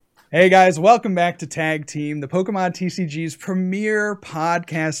Hey guys, welcome back to Tag Team, the Pokemon TCG's premier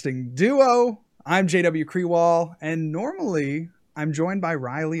podcasting duo. I'm JW Krewall, and normally I'm joined by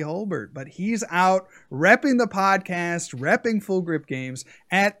Riley Holbert, but he's out repping the podcast, repping Full Grip Games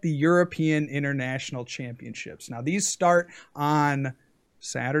at the European International Championships. Now, these start on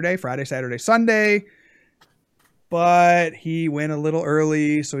Saturday, Friday, Saturday, Sunday, but he went a little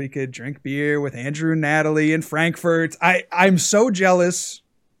early so he could drink beer with Andrew and Natalie in Frankfurt. I'm so jealous.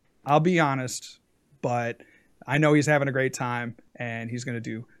 I'll be honest, but I know he's having a great time and he's going to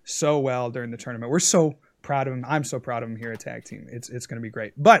do so well during the tournament. We're so proud of him. I'm so proud of him here at Tag Team. It's going to be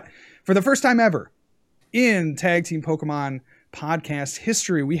great. But for the first time ever in Tag Team Pokemon podcast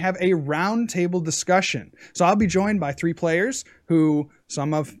history, we have a roundtable discussion. So I'll be joined by three players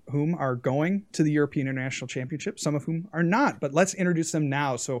some of whom are going to the European International Championship, some of whom are not. But let's introduce them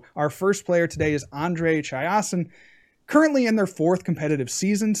now. So our first player today is Andre Chayasin. Currently in their fourth competitive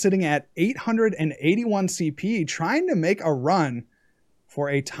season, sitting at 881 CP, trying to make a run for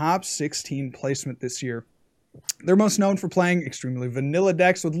a top 16 placement this year. They're most known for playing extremely vanilla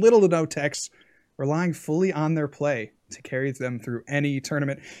decks with little to no text, relying fully on their play to carry them through any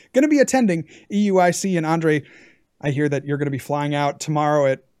tournament. Going to be attending EUIC, and Andre, I hear that you're going to be flying out tomorrow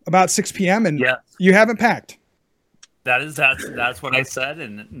at about 6 p.m. and yes. You haven't packed. That's what I said,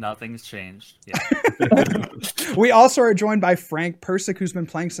 and nothing's changed. Yeah. We also are joined by Frank Persick, who's been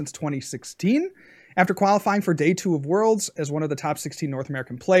playing since 2016. After qualifying for Day 2 of Worlds as one of the top 16 North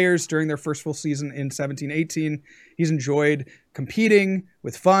American players during their first full season in 17-18, he's enjoyed competing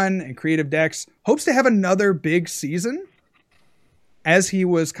with fun and creative decks. Hopes to have another big season, as he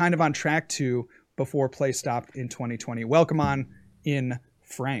was kind of on track to before play stopped in 2020. Welcome on in,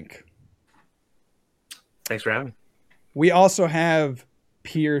 Frank. Thanks for having me. We also have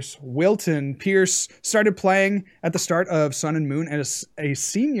Pierce Wilton. Pierce started playing at the start of Sun and Moon as a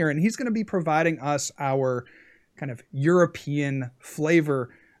senior, and he's going to be providing us our kind of European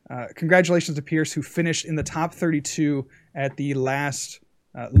flavor. Congratulations to Pierce, who finished in the top 32 at the last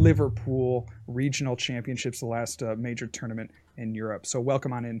Liverpool Regional Championships, the last major tournament in Europe. So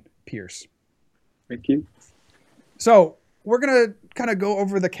welcome on in, Pierce. Thank you. So we're going to kind of go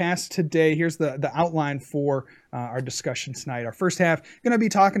over the cast today. Here's the outline for our discussion tonight. Our first half, going to be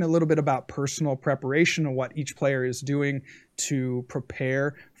talking a little bit about personal preparation and what each player is doing to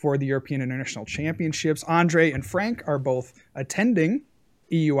prepare for the European International Championships. Andre and Frank are both attending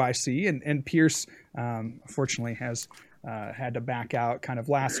EUIC, and Pierce, unfortunately, has had to back out kind of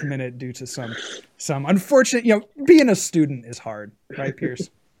last minute due to some unfortunate, being a student is hard, right,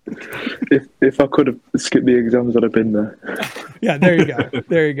 Pierce? If I could have skipped the exams, I'd have been there. Yeah, there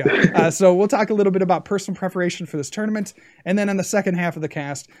you go. So we'll talk a little bit about personal preparation for this tournament, and then in the second half of the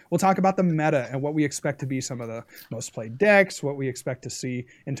cast, we'll talk about the meta and what we expect to be some of the most played decks, what we expect to see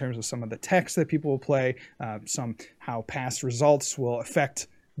in terms of some of the techs that people will play, how past results will affect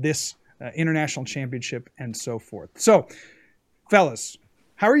this international championship, and so forth. So, fellas,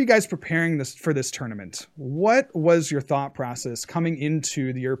 how are you guys preparing for this tournament? What was your thought process coming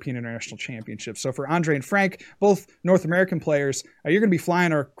into the European International Championship? So for Andre and Frank, both North American players, you're going to be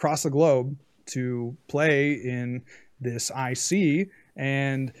flying across the globe to play in this IC.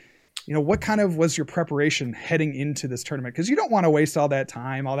 And, what kind of was your preparation heading into this tournament? Because you don't want to waste all that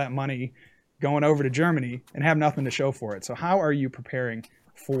time, all that money going over to Germany and have nothing to show for it. So how are you preparing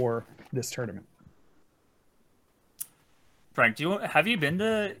for this tournament? Frank, have you been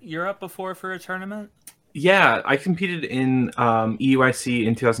to Europe before for a tournament? Yeah, I competed in EUIC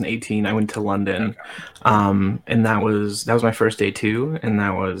in 2018. I went to London, and that was my first Day 2, and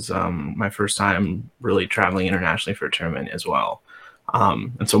that was my first time really traveling internationally for a tournament as well.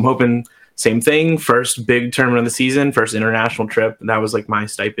 And so I'm hoping same thing, first big tournament of the season, first international trip. That was like my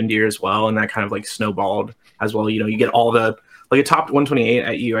stipend year as well, and that kind of like snowballed as well. You get all the a top 128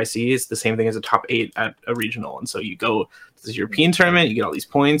 at EUIC is the same thing as a top 8 at a regional, and so you go to this European tournament, you get all these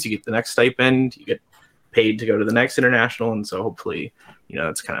points, you get the next stipend, you get paid to go to the next international, and so hopefully,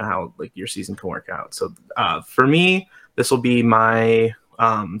 that's kind of how your season can work out. So for me, this will be my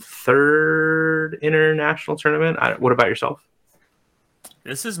third international tournament. What about yourself?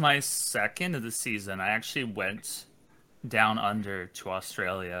 This is my second of the season. I actually went down under to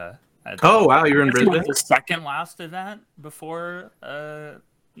Australia. Oh wow, you were in Brisbane. The second last event before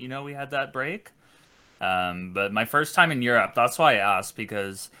we had that break. But my first time in Europe, that's why I asked,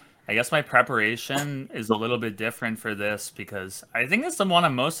 because I guess my preparation is a little bit different for this, because I think it's the one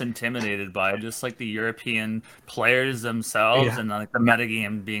I'm most intimidated by, just like the European players themselves, and like the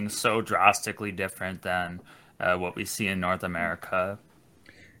metagame being so drastically different than what we see in North America.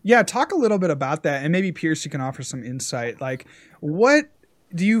 Yeah, talk a little bit about that, and maybe Pierce, you can offer some insight. Like, what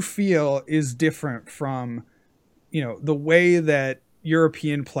do you feel is different from, the way that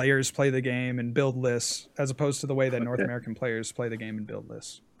European players play the game and build lists as opposed to the way that North American players play the game and build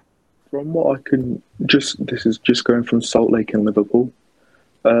lists? From what I can this is just going from Salt Lake and Liverpool.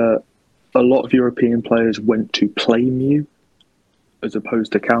 A lot of European players went to play Mew as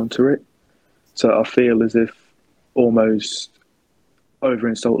opposed to counter it. So I feel as if almost over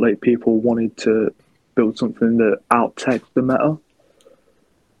in Salt Lake, people wanted to build something that out-tech the meta.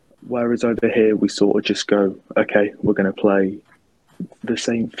 Whereas over here, we sort of just go, okay, we're going to play the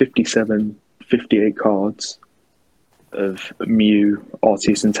same 57, 58 cards of Mew,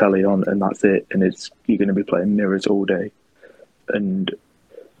 Arceus, and Teleon, and that's it. And you're going to be playing mirrors all day. And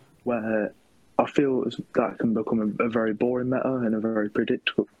where I feel that can become a very boring meta and a very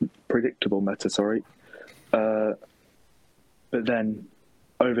predictable meta, but then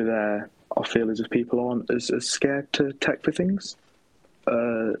over there, I feel as if people aren't as scared to tech for things.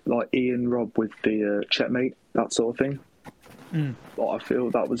 Like Ian Rob with the checkmate, that sort of thing. But I feel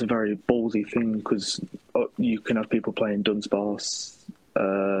that was a very ballsy thing because you can have people playing Dunsparce.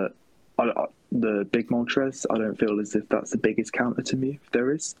 The big Moltres, I don't feel as if that's the biggest counter to me, if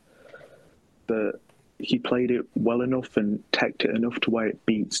there is. But he played it well enough and teched it enough to where it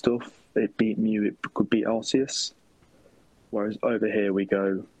beat stuff. It beat Mew, it could beat Arceus. Whereas over here we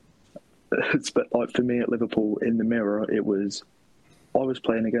go, but like for me at Liverpool in the mirror, I was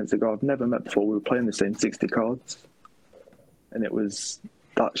playing against a guy I've never met before. We were playing the same 60 cards. And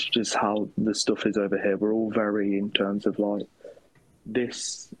that's just how the stuff is over here. We're all very in terms of like,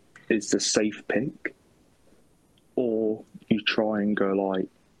 this is the safe pick. Or you try and go like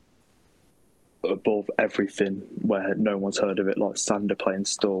above everything where no one's heard of it, like Sander playing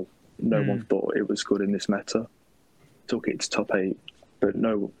Stall. No one thought it was good in this meta. Took it to top 8, but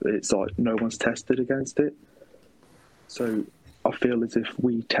it's like no one's tested against it. So I feel as if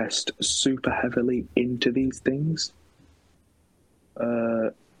we test super heavily into these things,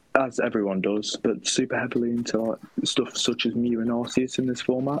 as everyone does, but super heavily into like stuff such as Mew and Arceus in this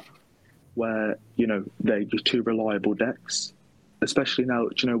format, where they're your two reliable decks, especially now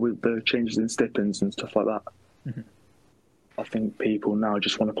with the changes in stipends and stuff like that. Mm-hmm. I think people now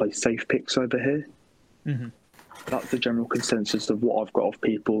just want to play safe picks over here. Mm-hmm. That's the general consensus of what I've got of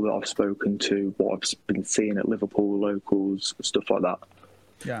people that I've spoken to, what I've been seeing at Liverpool locals, stuff like that.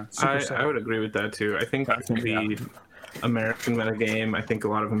 Yeah, I would agree with that too. I think the American metagame, I think a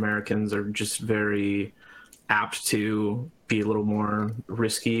lot of Americans are just very apt to be a little more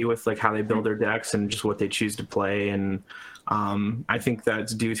risky with like how they build their decks and just what they choose to play. And I think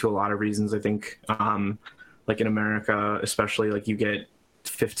that's due to a lot of reasons. I think like in America, especially, like you get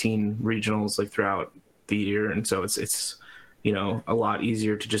 15 regionals like throughout the year, and so it's a lot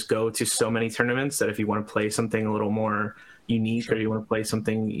easier to just go to so many tournaments that if you want to play something a little more unique, or you want to play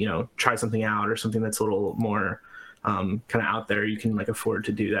something, try something out, or something that's a little more kind of out there, you can like afford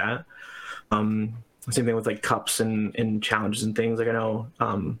to do that. Same thing with like cups and challenges and things. Like I know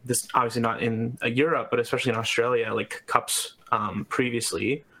this obviously not in Europe, but especially in Australia, like cups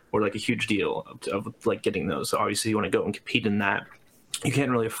previously were like a huge deal of like getting those. So obviously you want to go and compete in that. You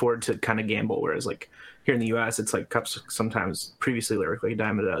can't really afford to kind of gamble. Whereas like here in the US, it's like cups sometimes previously like a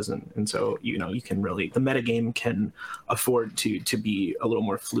dime a dozen. And so, you can really, the metagame can afford to be a little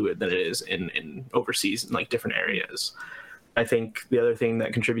more fluid than it is in overseas in like different areas. I think the other thing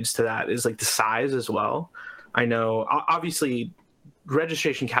that contributes to that is like the size as well. I know obviously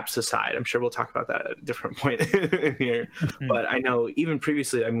registration caps aside, I'm sure we'll talk about that at a different point here. But I know even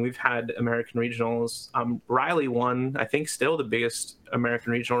previously, we've had American regionals. Riley won, I think, still the biggest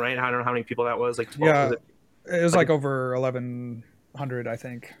American regional, right? I don't know how many people that was. Like 12, yeah, it was like over 1,100, I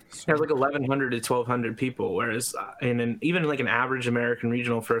think. So. It was like 1,100 to 1,200 people, whereas even like an average American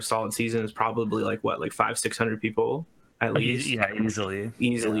regional for a solid season is probably like 500-600 people at least. Yeah, easily.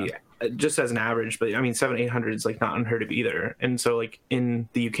 Yeah. Just as an average, but 700-800 is like not unheard of either. And so like in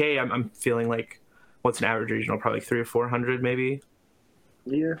the UK, I'm feeling like what's an average regional, probably like 300 or 400 maybe.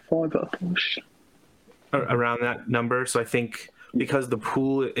 Yeah, 5 at a push. Around that number. So I think because the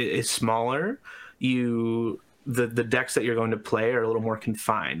pool is smaller, the decks that you're going to play are a little more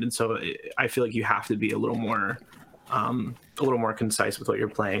confined, and so I feel like you have to be a little more concise with what you're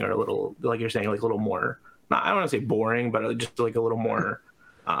playing, or a little, like you're saying, like a little more. I don't want to say boring, but just like a little more.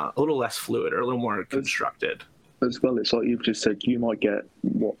 A little less fluid, or a little more constructed. As well, it's like you've just said, you might get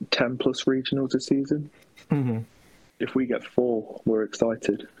 10 plus regionals a season. Mm-hmm. If we get 4, we're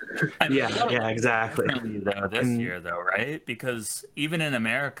excited. Yeah, exactly. This year, though, right? Because even in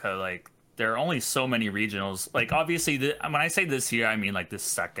America, like there are only so many regionals. Like obviously, when I say this year, I mean like the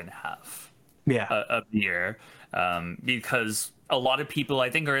second half. Yeah. Of the year, because a lot of people I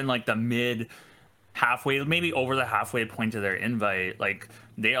think are in like the mid halfway, maybe over the halfway point of their invite. Like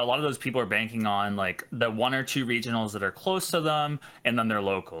a lot of those people are banking on like the 1 or 2 regionals that are close to them, and then their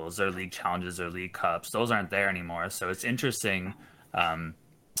locals, their league challenges, their league cups. Those aren't there anymore, so it's interesting.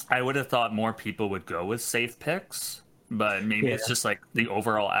 I would have thought more people would go with safe picks, but maybe it's just like the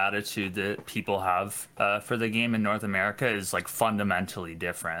overall attitude that people have for the game in North America is like fundamentally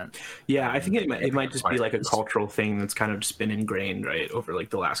different. Yeah, I think it might just be like a cultural thing that's kind of just been ingrained, right, over like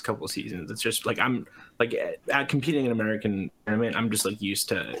the last couple of seasons. It's just like I'm like at competing in American tournament, I'm just like used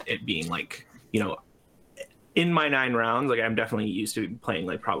to it being like, you know, in my 9 rounds, like I'm definitely used to playing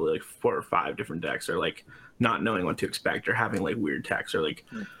like probably like 4 or 5 different decks, or like not knowing what to expect, or having like weird decks, or like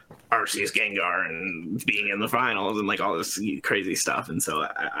Arceus Gengar and being in the finals and like all this crazy stuff. And so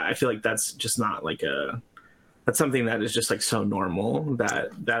I feel like that's just not like that's something that is just like so normal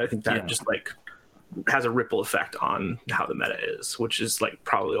that I think that just like has a ripple effect on how the meta is, which is like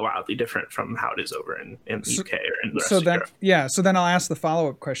probably wildly different from how it is over in the UK or in the rest of Europe. Yeah, so then I'll ask the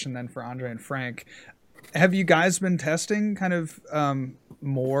follow-up question then for Andre and Frank. Have you guys been testing kind of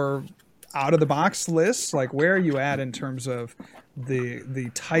more out of the box lists? Like, where are you at in terms of the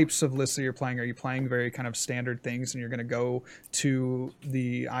types of lists that you're playing? Are you playing very kind of standard things, and you're going to go to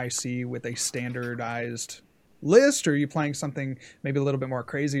the IC with a standardized list, or are you playing something maybe a little bit more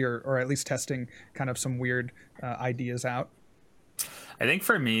crazy, or at least testing kind of some weird ideas out? I think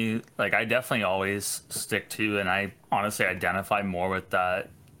for me, like I definitely always stick to, and I honestly identify more with that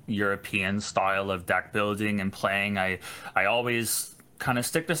European style of deck building and playing. I always kind of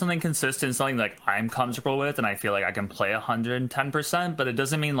stick to something consistent, something like I'm comfortable with, and I feel like I can play 110%, but it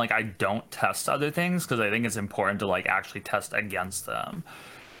doesn't mean like I don't test other things, because I think it's important to like actually test against them,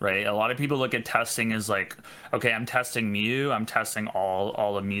 right? A lot of people look at testing as like, okay, I'm testing Mew, I'm testing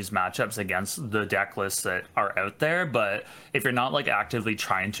all of Mew's matchups against the deck lists that are out there, but if you're not like actively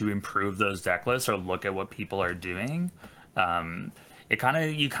trying to improve those deck lists or look at what people are doing, you kind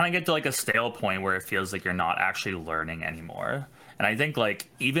of get to like a stale point where it feels like you're not actually learning anymore. And I think like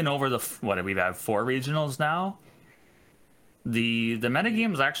even over we've had 4 regionals now, the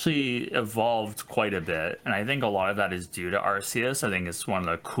metagame's actually evolved quite a bit, and I think a lot of that is due to Arceus. I think it's one of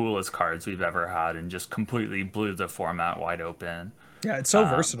the coolest cards we've ever had, and just completely blew the format wide open. Yeah, it's so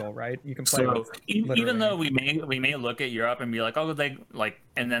versatile, right? You can play with even though we may look at Europe and be like, oh, they like,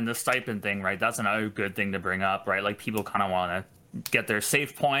 and then the stipend thing, right? That's another good thing to bring up, right? Like people kind of want to get their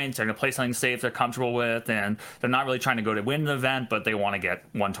safe points, they're going to play something safe they're comfortable with, and they're not really trying to go to win the event, but they want to get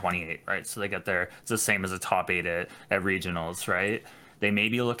 128, right? So they get it's the same as a top 8 at regionals, right? They may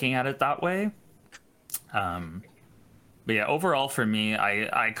be looking at it that way. But yeah, overall for me,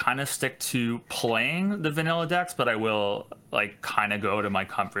 I kind of stick to playing the vanilla decks, but I will like kind of go to my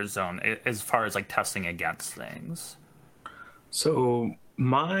comfort zone as far as like testing against things. So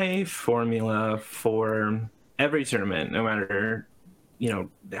my formula for every tournament, no matter, you know,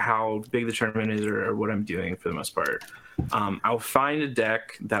 how big the tournament is or what I'm doing for the most part, I'll find a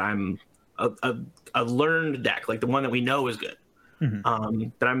deck that I'm a learned deck, like the one that we know is good,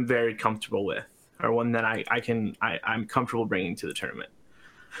 that I'm very comfortable with, or one that I'm comfortable bringing to the tournament,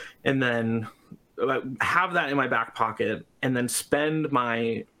 and then have that in my back pocket, and then spend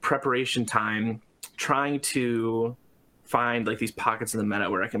my preparation time trying to find like these pockets in the meta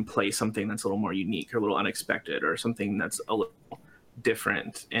where I can play something that's a little more unique or a little unexpected, or something that's a little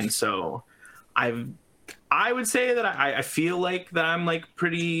different. And so I would say that I feel like that I'm like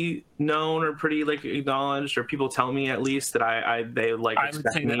pretty known or pretty like acknowledged, or people tell me at least that they like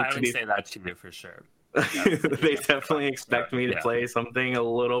expect me to be. I would say that to you for sure. They definitely expect me to play something a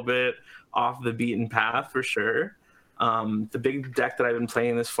little bit off the beaten path for sure. The big deck that I've been playing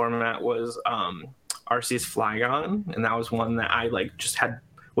in this format was Arceus Flygon, and that was one that I like just had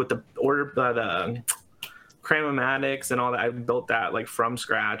with the Cramomatics and all that. I built that like from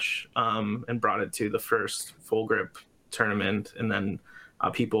scratch, and brought it to the first Full Grip tournament, and then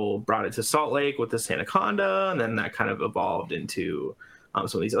people brought it to Salt Lake with the Sandaconda, and then that kind of evolved into some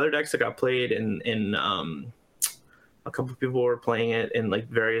of these other decks that got played, and a couple of people were playing it in like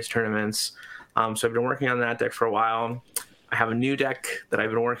various tournaments. So I've been working on that deck for a while. I have a new deck that I've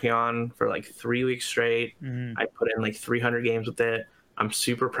been working on for like 3 weeks straight. I put in like 300 games with it. I'm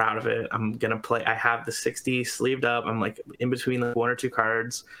super proud of it. I'm going to play. I have the 60 sleeved up. I'm like in between like 1 or 2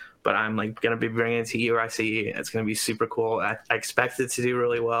 cards, but I'm like going to be bringing it to EUIC. It's going to be super cool. I expect it to do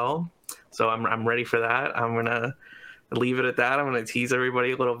really well. So I'm ready for that. I'm going to leave it at that. I'm going to tease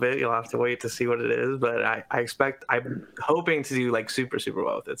everybody a little bit. You'll have to wait to see what it is, but I'm hoping to do like super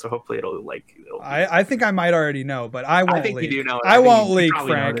well with it. So hopefully it'll I think I might already know, but I won't. I think leak. you do know. I won't leak,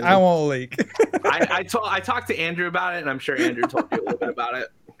 Frank. I won't leak. I talked to Andrew about it, and I'm sure Andrew told you a little bit about it.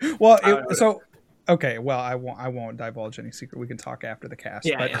 Well, okay. Well, I won't divulge any secret. We can talk after the cast.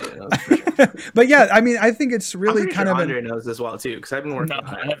 But yeah, I mean, I think it's really kind of. Andre knows as well too, because I've been working.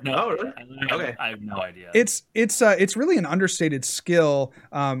 I have no. Really? Okay. I have no idea. It's really an understated skill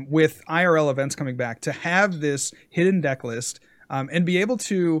with IRL events coming back to have this hidden deck list. And be able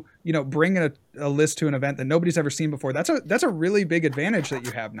to, bring a list to an event that nobody's ever seen before. That's a really big advantage that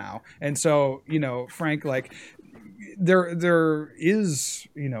you have now. And so, Frank, like there is,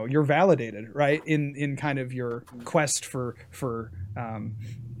 you're validated, right? In kind of your quest for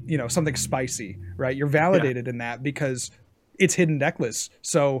something spicy, right? You're validated in that because it's hidden deck lists.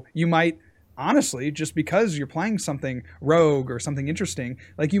 So you might, honestly, just because you're playing something rogue or something interesting,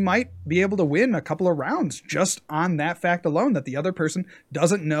 like you might be able to win a couple of rounds just on that fact alone, that the other person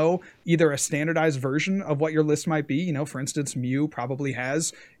doesn't know either a standardized version of what your list might be. For instance, Mew probably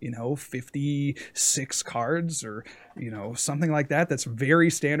has, 56 cards or, something like that. That's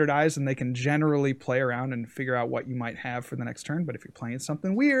very standardized, and they can generally play around and figure out what you might have for the next turn. But if you're playing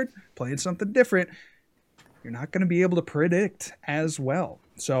something weird, playing something different, you're not going to be able to predict as well.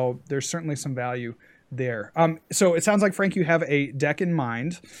 So there's certainly some value there. So it sounds like, Frank, you have a deck in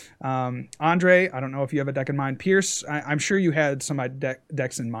mind. Andre, I don't know if you have a deck in mind. Pierce, I'm sure you had some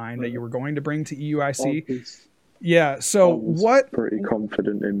decks in mind that you were going to bring to EUIC. Yeah. So what? Pretty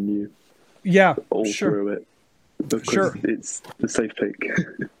confident in you. Yeah. All through it. Because it's the safe pick.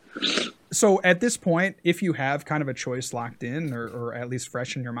 So at this point, if you have kind of a choice locked in or at least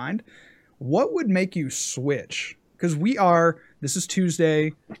fresh in your mind, what would make you switch? Because this is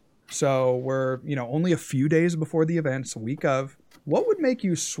Tuesday, so we're, only a few days before the event, it's a week of. What would make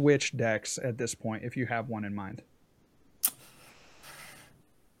you switch decks at this point if you have one in mind?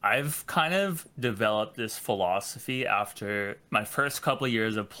 I've kind of developed this philosophy after my first couple of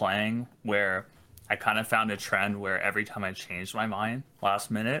years of playing where I kind of found a trend where every time I changed my mind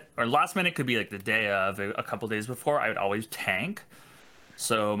last minute could be like the day of, a couple days before, I would always tank.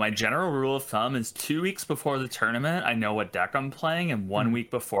 So my general rule of thumb is 2 weeks before the tournament, I know what deck I'm playing, and 1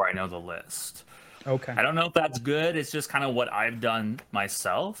 week before I know the list. Okay. I don't know if that's good. It's just kind of what I've done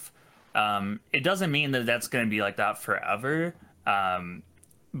myself. It doesn't mean that that's going to be like that forever.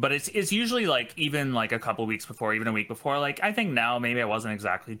 But it's usually like even like a couple weeks before, even a week before. Like I think now maybe I wasn't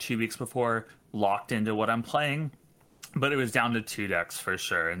exactly 2 weeks before locked into what I'm playing, but it was down to 2 decks for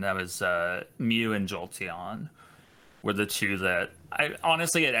sure, and that was Mew and Jolteon were the 2 that I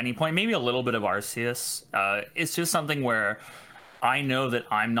honestly at any point, maybe a little bit of Arceus. It's just something where I know that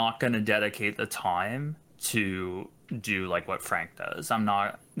I'm not going to dedicate the time to do like what Frank does.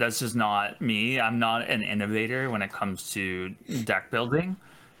 That's just not me. I'm not an innovator when it comes to deck building,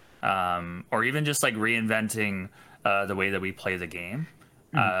 or even just like reinventing the way that we play the game.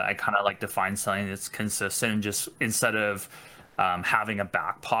 I kind of like to find something that's consistent, and just instead of having a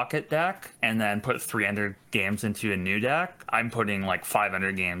back pocket deck and then put 300 games into a new deck, I'm putting like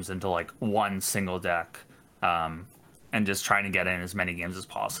 500 games into like one single deck, and just trying to get in as many games as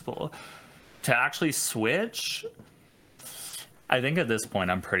possible. To actually switch, I think at this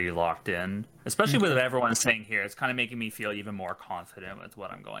point I'm pretty locked in, especially with everyone saying here. It's kind of making me feel even more confident with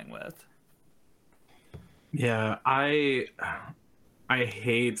what I'm going with. Yeah, I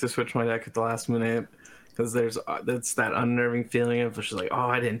hate to switch my deck at the last minute, because that's that unnerving feeling of just like, oh,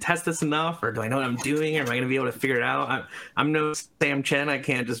 I didn't test this enough, or do I know what I'm doing, or am I going to be able to figure it out? I'm no Sam Chen. I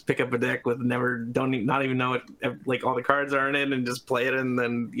can't just pick up a deck with not even know it, like all the cards are in it, and just play it and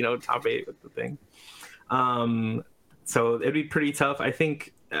then top 8 with the thing. So it'd be pretty tough. I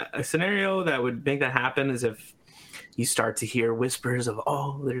think a scenario that would make that happen is if you start to hear whispers of,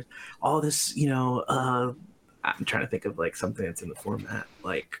 oh, there's all this, I'm trying to think of like something that's in the format,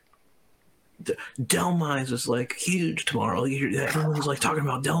 like Delmise is like huge tomorrow. Everyone's like talking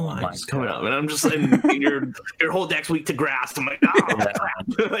about Delmise coming up, and I'm just in your whole deck's weak to grass. I'm like, oh,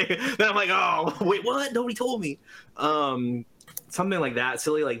 then I'm like, oh, wait, what? Nobody told me. Something like that,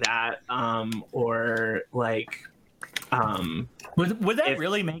 silly like that, or like, would that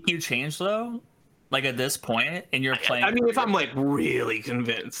really make you change though? Like at this point in your playing, I mean, if I'm like really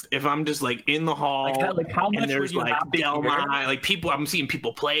convinced, if I'm just like in the hall, like how much and there's like Delmise, like people, I'm seeing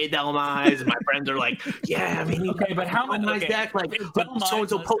people play Delmise, and my friends are like, yeah, I mean, okay, but how much deck, like so and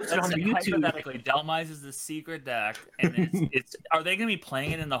so posted on YouTube. Hypothetically, Delmise is the secret deck, and it's are they going to be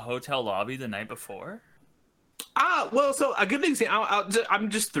playing it in the hotel lobby the night before? Well, so a good example, I'm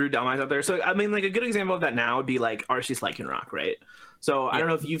just threw dummies out there. So, I mean, like a good example of that now would be like Arceus Lycanroc, right? So, I don't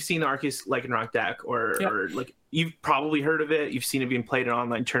know if you've seen the Arceus Lycanroc deck or like you've probably heard of it. You've seen it being played in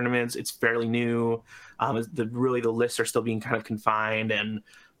online tournaments. It's fairly new. The lists are still being kind of confined, and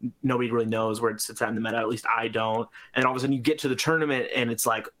nobody really knows where it sits at in the meta. At least I don't. And all of a sudden you get to the tournament and it's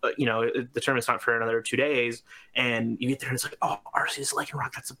like, the tournament's not for another 2 days. And you get there and it's like, oh, Arceus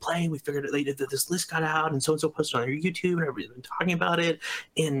Lycanroc, that's a play. We figured it later that this list got out and so posted on their YouTube and everybody's been talking about it.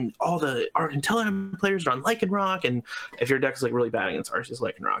 And all the Art Intelligent players are on Lycanroc. And if your deck is like really bad against Arceus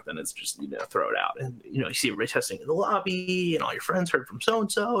Lycanroc, then it's just, throw it out. And, you see everybody testing in the lobby and all your friends heard from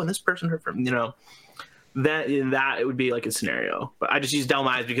so-and-so and this person heard from, that it would be like a scenario, but I just use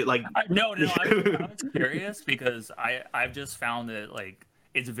Delmize because like no I was curious because I've just found that like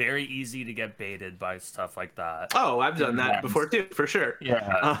it's very easy to get baited by stuff like that. Oh, I've done that before too, for sure.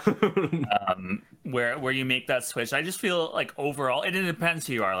 Yeah. Where you make that switch, I just feel like overall it depends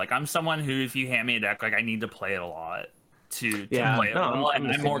who you are. Like I'm someone who, if you hand me a deck, like I need to play it a lot to play it well, and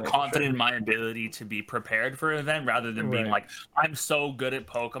I'm more confident in my ability to be prepared for an event rather than being like, I'm so good at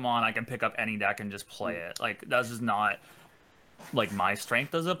Pokemon I can pick up any deck and just play it. Like that's just not like my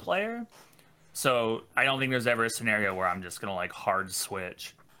strength as a player. So I don't think there's ever a scenario where I'm just gonna like hard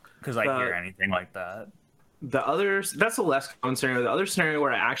switch because I hear anything like that. That's a less common scenario. The other scenario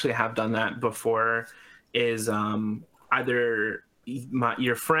where I actually have done that before is either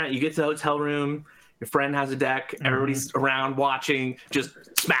your friend, you get to the hotel room, your friend has a deck, everybody's around watching, just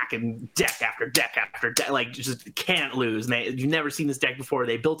smacking deck after deck after deck, like just can't lose. And you've never seen this deck before.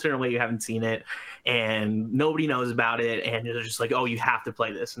 They built it in a way you haven't seen it, and nobody knows about it. And they're just like, oh, you have to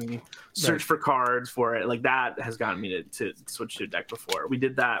play this. And you search for cards for it. Like that has gotten me to switch to a deck before. We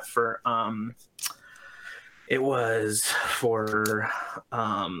did that for, it was for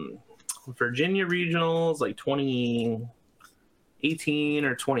Virginia Regionals, like 2018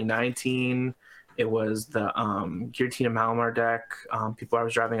 or 2019. It was the Giratina Malamar deck. People I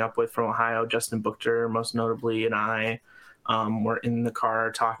was driving up with from Ohio, Justin Buchter, most notably, and I were in the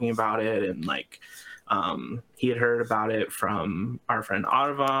car talking about it. And like he had heard about it from our friend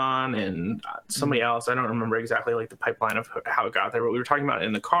Audubon and somebody else. I don't remember exactly like the pipeline of how it got there, but we were talking about it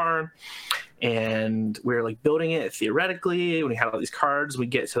in the car. And we were like building it theoretically. When we had all these cards, we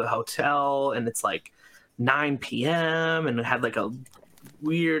get to the hotel and it's like 9 p.m. and it had like a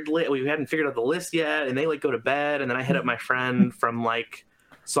weird we hadn't figured out the list yet, and they like go to bed, and then I hit up my friend from like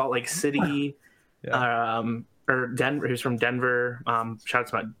Salt Lake City, or Denver, who's from Denver. Shout out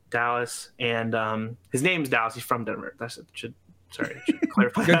to my Dallas, and his name's Dallas. He's from Denver. Should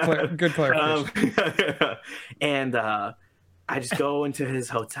clarify. Good clarification. And I just go into his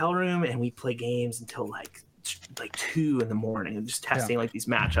hotel room and we play games until like 2 in the morning, and just testing like these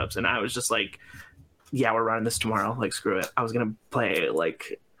matchups. And I was just like, yeah, we're running this tomorrow. Like, screw it. I was gonna play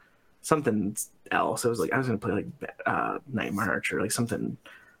like something else. I was gonna play like Night March or like something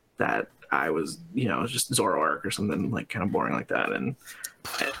that I was, it was just Zoroark or something like kind of boring like that. And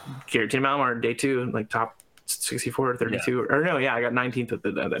Giratina Malamar day 2, like top 64 or 32, or no, I got 19th at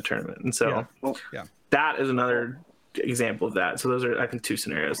that tournament. And so that is another example of that. So those are, I think, 2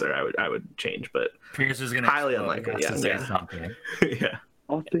 scenarios there I would change, but Pierce is gonna highly unlikely. Something. Yeah,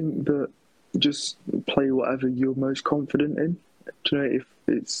 I think that just play whatever you're most confident in. Do you know, if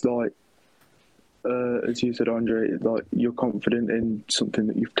it's like, as you said, Andre, like you're confident in something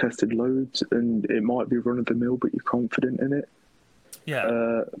that you've tested loads, and it might be run of the mill, but you're confident in it.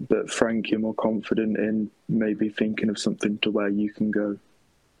 Yeah. But Frank, you're more confident in maybe thinking of something to where you can go,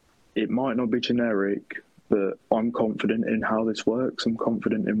 it might not be generic, but I'm confident in how this works. I'm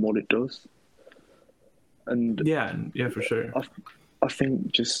confident in what it does. And yeah, for sure. I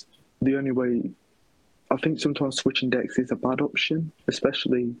think just the only way, I think sometimes switching decks is a bad option,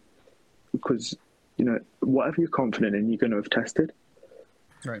 especially because, whatever you're confident in, you're going to have tested.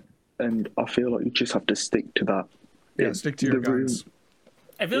 Right. And I feel like you just have to stick to that. Yeah, stick to your guns.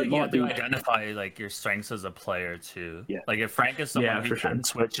 I feel like you have to identify like your strengths as a player too. Yeah. Like if Frank is someone who can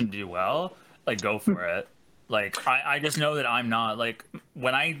switch and do well, like go for it. Like I just know that I'm not, like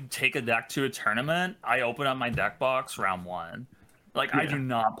when I take a deck to a tournament, I open up my deck box round 1. Like I do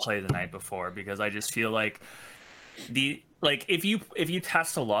not play the night before because I just feel like if you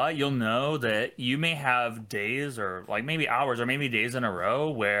test a lot, you'll know that you may have days or like maybe hours or maybe days in a row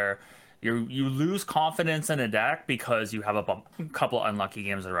where you lose confidence in a deck because you have a couple unlucky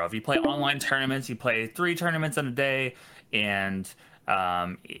games in a row. If you play online tournaments, you play 3 tournaments in a day, and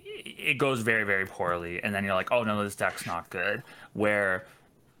it goes very, very poorly, and then you're like, oh no, this deck's not good. Where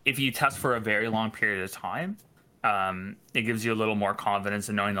if you test for a very long period of time, it gives you a little more confidence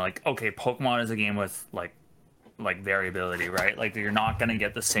in knowing that, like, okay, Pokemon is a game with like like variability, right? Like you're not going to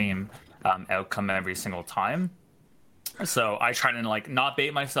get the same outcome every single time. So I try to like not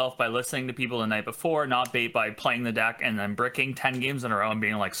bait myself by listening to people the night before, not bait by playing the deck and then bricking 10 games in a row and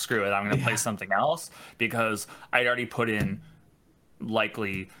being like, screw it, I'm going to play something else, because I'd already put in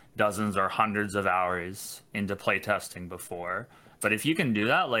likely dozens or hundreds of hours into playtesting before. But if you can do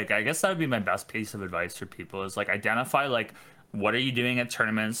that, like, I guess that would be my best piece of advice for people, is like identify like what are you doing at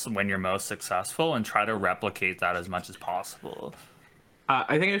tournaments when you're most successful and try to replicate that as much as possible.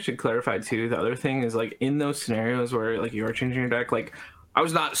 I think I should clarify too. The other thing is like in those scenarios where like you're changing your deck, like I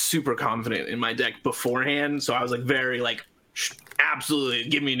was not super confident in my deck beforehand, so I was like very like absolutely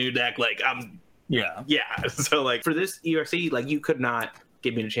give me a new deck. Like yeah. So like for this ERC, like you could not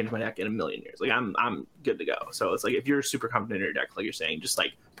get me to change my deck in a million years. Like I'm good to go. So it's like if you're super confident in your deck, like you're saying, just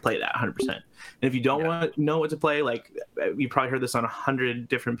like play that 100%. And if you don't want to know what to play, like you probably heard this on 100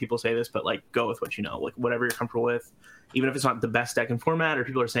 different people say this, but like go with what you know, like whatever you're comfortable with. Even if it's not the best deck in format, or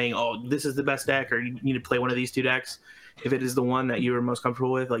people are saying, oh, this is the best deck, or you need to play one of these two decks, if it is the one that you are most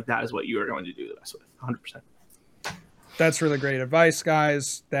comfortable with, like that is what you are going to do the best with, 100%. That's really great advice,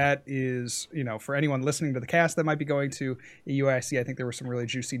 guys. That is, for anyone listening to the cast that might be going to EUIC, I think there were some really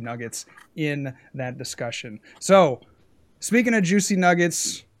juicy nuggets in that discussion. So, speaking of juicy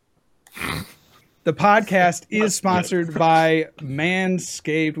nuggets, the podcast is sponsored by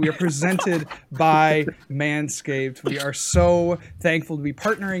Manscaped. We are presented by Manscaped. We are so thankful to be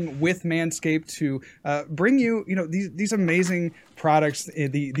partnering with Manscaped to bring you, these amazing products,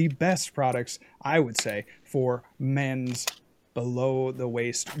 the best products, I would say, for men's below the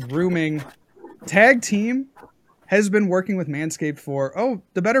waist grooming. Tag Team has been working with Manscaped for,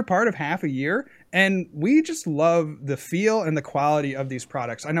 the better part of half a year. And we just love the feel and the quality of these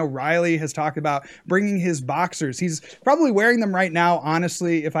products. I know Riley has talked about bringing his boxers. He's probably wearing them right now,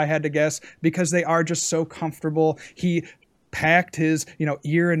 honestly, if I had to guess, because they are just so comfortable. He packed his,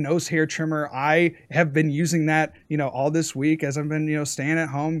 ear and nose hair trimmer. I have been using that, all this week as I've been, staying at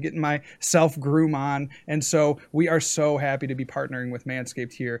home, getting my self-groom on. And so we are so happy to be partnering with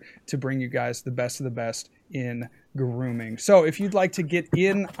Manscaped here to bring you guys the best of the best in grooming. So if you'd like to get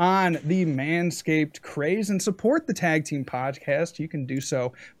in on the Manscaped craze and support the Tag Team podcast, you can do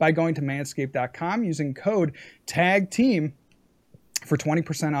so by going to manscaped.com using code TAGTEAM for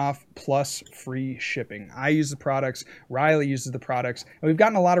 20% off plus free shipping. I use the products, Riley uses the products, and we've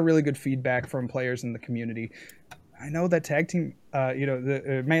gotten a lot of really good feedback from players in the community. I know that Tag Team,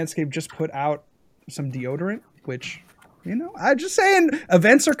 the Manscaped just put out some deodorant, which, I'm just saying,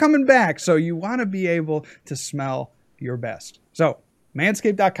 events are coming back, so you want to be able to smell your best. So,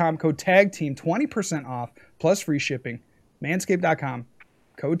 manscaped.com, code TAGTEAM, 20% off plus free shipping. Manscaped.com,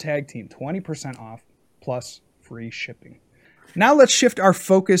 code TAGTEAM, 20% off plus free shipping. Now let's shift our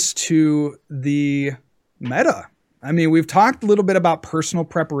focus to the meta. I mean, we've talked a little bit about personal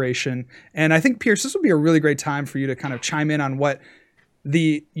preparation, and I think, Pierce, this would be a really great time for you to kind of chime in on what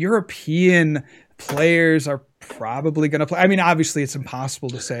the European players are probably going to play. I mean, obviously it's impossible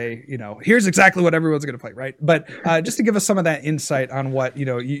to say, here's exactly what everyone's going to play, right? But just to give us some of that insight on what,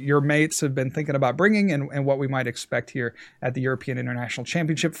 your mates have been thinking about bringing and what we might expect here at the European International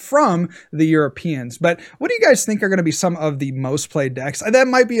Championship from the Europeans. But what do you guys think are going to be some of the most played decks? That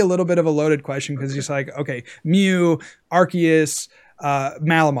might be a little bit of a loaded question because it's like, okay, Mew, Arceus,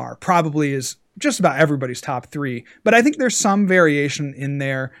 Malamar probably is just about everybody's top three, but I think there's some variation in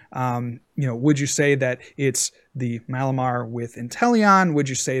there. Would you say that it's the Malamar with Inteleon? Would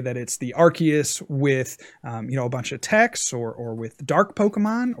you say that it's the Arceus with, a bunch of techs or with dark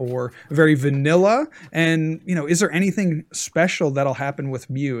Pokemon, or very vanilla? And, is there anything special that'll happen with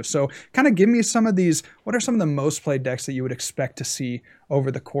Mew? So kind of give me some of these. What are some of the most played decks that you would expect to see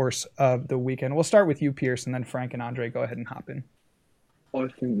over the course of the weekend? We'll start with you, Pierce, and then Frank and Andre, go ahead and hop in. I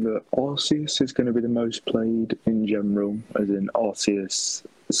think that Arceus is going to be the most played in general, as in Arceus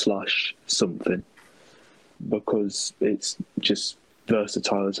 / something, because it's just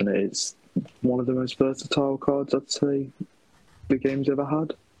versatile, isn't it? It's one of the most versatile cards, I'd say, the game's ever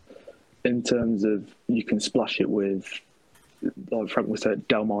had. In terms of, you can splash it with, like Frank was saying,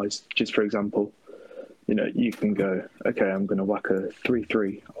 Dhelmise, just for example. You can go, okay, I'm going to whack a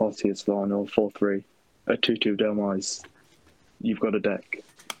 3/3 Arceus line or 4/3, a 2/2 Dhelmise. You've got a deck.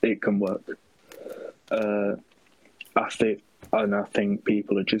 It can work. I think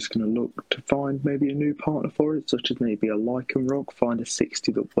people are just going to look to find maybe a new partner for it, such as maybe a Lycanroc, find a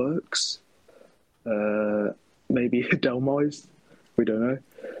 60 that works. Maybe a Dhelmise. We don't know.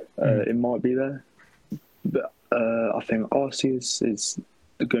 It might be there. But I think Arceus is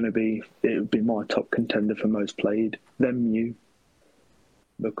going to be, it would be my top contender for most played. Then Mew.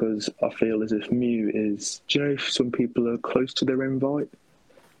 because I feel as if Mew is. Do you know if some people are close to their invite?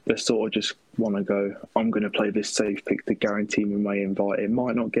 They sort of just want to go, I'm going to play this safe pick to guarantee me my invite. It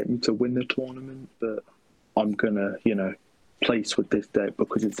might not get me to win the tournament, but I'm going to, place with this deck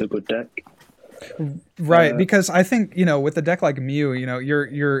because it's a good deck. Right, because I think, with a deck like Mew,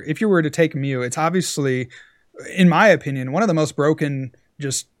 you're if you were to take Mew, it's obviously, in my opinion, one of the most broken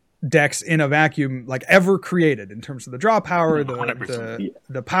just decks in a vacuum like ever created in terms of the draw power,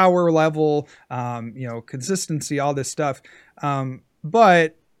 the power level, consistency, all this stuff.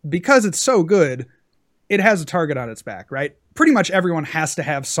 But because it's so good, it has a target on its back, right? Pretty much everyone has to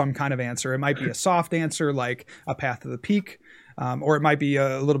have some kind of answer. It might be a soft answer like a Path to the Peak, or it might be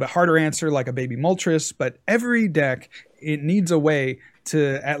a little bit harder answer like a Baby Moltres, but every deck, it needs a way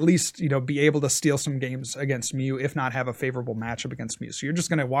to at least, be able to steal some games against Mew, if not have a favorable matchup against Mew. So you're just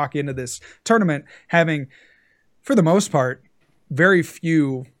going to walk into this tournament having, for the most part, very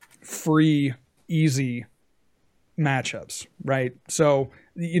few free, easy matchups, right? So,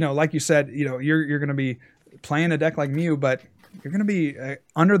 like you said, you're going to be playing a deck like Mew, but you're going to be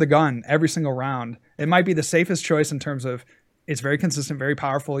under the gun every single round. It might be the safest choice in terms of it's very consistent, very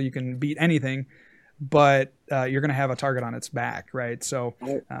powerful. You can beat anything, but you're going to have a target on its back, right? So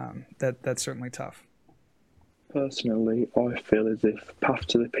that's certainly tough. Personally, I feel as if Path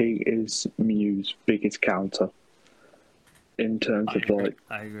to the Peak is Mew's biggest counter in terms of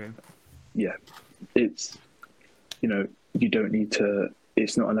I agree. Yeah, it's you don't need to.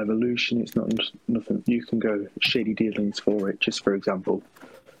 It's not an evolution. It's not nothing. You can go shady dealings for it. Just for example,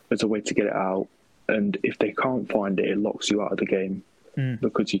 as a way to get it out. And if they can't find it, it locks you out of the game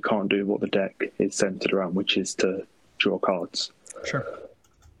because you can't do what the deck is centered around, which is to draw cards. Sure.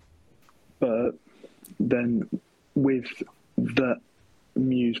 But then with the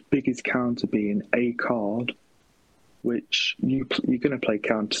Mew's biggest counter being a card, which you're going to play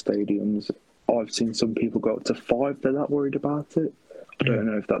counter stadiums. I've seen some people go up to 5. They're that worried about it. I don't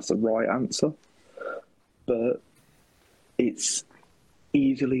know if that's the right answer, but it's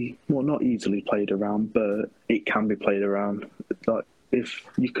not easily played around, but it can be played around. Like if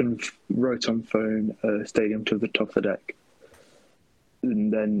you can Rotom Phone a stadium to the top of the deck,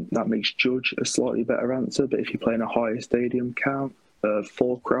 and then that makes Judge a slightly better answer. But if you play in a higher stadium count,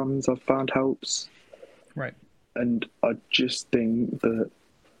 4 crowns I've found helps. Right. And I just think that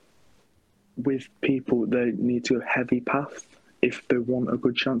with people, they need to go heavy path if they want a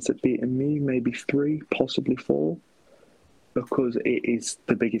good chance at beating me. Maybe 3, possibly 4. Because it is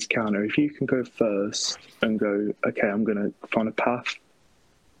the biggest counter. If you can go first and go, okay, I'm going to find a path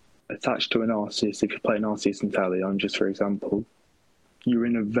attached to an Arceus, if you're playing Arceus and Talion, just for example, you're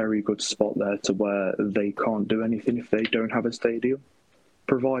in a very good spot there to where they can't do anything if they don't have a stadium,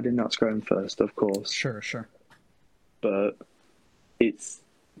 providing that's going first, of course. Sure. But it's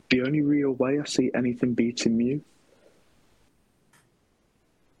the only real way I see anything beating Mew.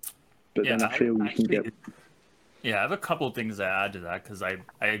 But then I feel you can get... Yeah, I have a couple of things to add to that because I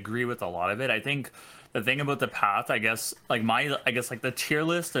agree with a lot of it. I think the thing about the path, I guess the tier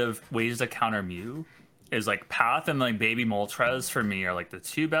list of ways to counter Mew is like Path and like Baby Moltres for me are like the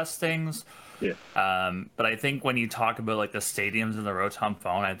 2 best things. Yeah. But I think when you talk about like the stadiums and the Rotom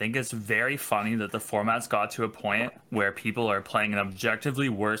Phone, I think it's very funny that the format's got to a point where people are playing an objectively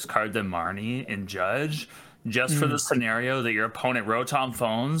worse card than Marnie in Judge just for the scenario that your opponent Rotom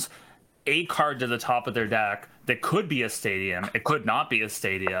Phones a card to the top of their deck that could be a stadium, it could not be a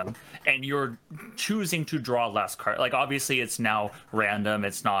stadium, and you're choosing to draw less cards. Like, obviously, it's now random.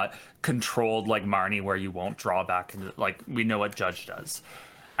 It's not controlled like Marnie, where you won't draw back into, like, we know what Judge does.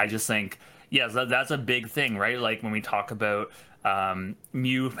 I just think, that's a big thing, right? Like, when we talk about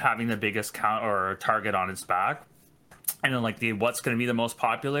Mew having the biggest count or target on its back, and then, like, what's going to be the most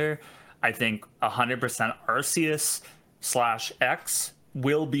popular, I think 100% Arceus/X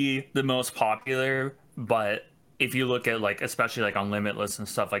will be the most popular, but if you look at like especially like on Limitless and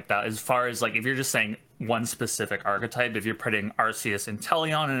stuff like that, as far as like if you're just saying one specific archetype, if you're putting Arceus and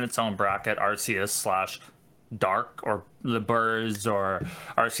Teleon in its own bracket, Arceus/Dark or the Birds or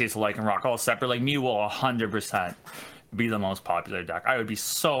Arceus Lycanroc all separate, like Mew will 100% be the most popular deck. I would be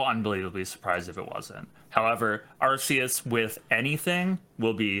so unbelievably surprised if it wasn't. However, Arceus with anything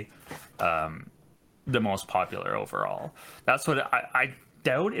will be the most popular overall. That's what I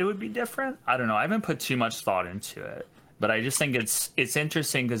doubt it would be different. I don't know. I haven't put too much thought into it, but I just think it's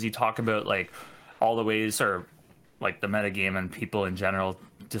interesting because you talk about like all the ways, or like the metagame and people in general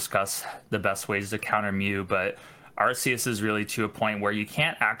discuss the best ways to counter Mew, but Arceus is really to a point where you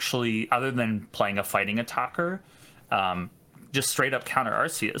can't actually, other than playing a fighting attacker, just straight up counter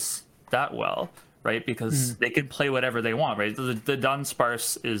Arceus that well. right? Because they can play whatever they want, right? The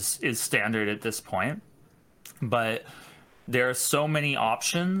Dunsparce is standard at this point, but there are so many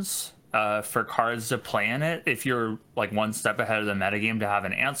options for cards to play in it. If you're like one step ahead of the metagame to have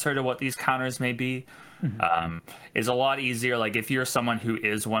an answer to what these counters may be, is a lot easier. Like if you're someone who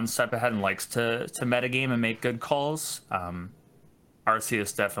is one step ahead and likes to metagame and make good calls,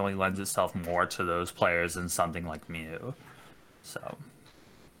 Arceus definitely lends itself more to those players than something like Mew.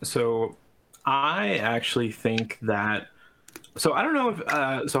 So I actually think that. So I don't know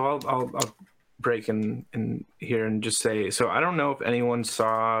if. So I'll break in here and just say. So I don't know if anyone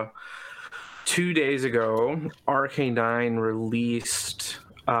saw 2 days ago, Arcanine released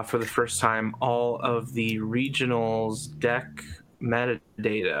for the first time all of the regionals deck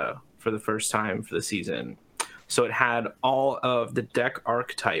metadata for the first time for the season. So it had all of the deck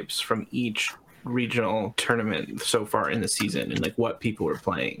archetypes from each regional tournament so far in the season and like what people were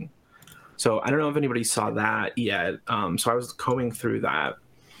playing. So I don't know if anybody saw that yet. So I was combing through that,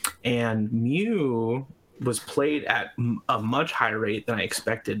 and Mew was played at a much higher rate than I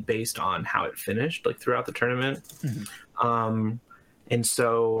expected based on how it finished like throughout the tournament. And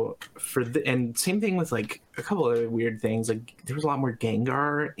so and same thing with like a couple other weird things. Like there was a lot more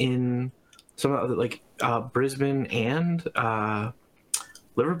Gengar in some of the like Brisbane and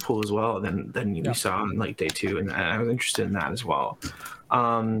Liverpool as well than we saw on like day 2, and I was interested in that as well.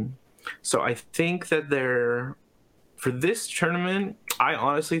 So I think that for this tournament, I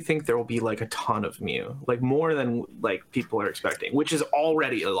honestly think there will be like a ton of Mew, like more than like people are expecting, which is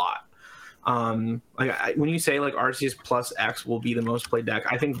already a lot. When you say like Arceus plus X will be the most played deck,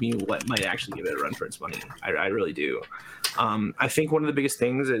 I think Mew might actually give it a run for its money. I really do. I think one of the biggest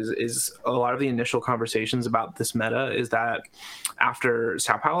things is a lot of the initial conversations about this meta is that after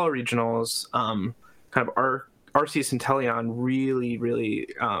Sao Paulo regionals, kind of Arceus and Teleon really, really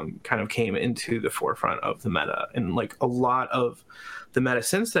kind of came into the forefront of the meta, and like a lot of the meta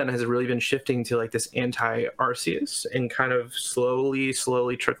since then has really been shifting to like this anti-Arceus and kind of slowly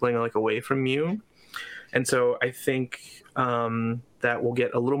trickling like away from Mew. And so I think that we'll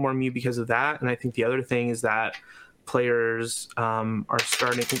get a little more Mew because of that. And I think the other thing is that players are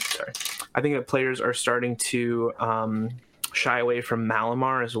starting. I think that players are starting to shy away from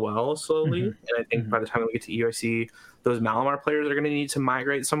Malamar as well slowly. And I think by the time we get to EUIC, those Malamar players are going to need to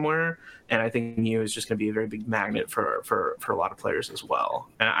migrate somewhere. And I think Mew is just going to be a very big magnet for a lot of players as well.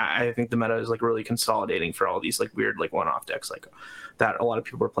 And I think the meta is like really consolidating for all these like weird like one-off decks like that a lot of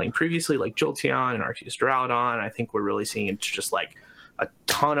people were playing previously, like Jolteon and Arceus Duraludon. I think we're really seeing it's just like a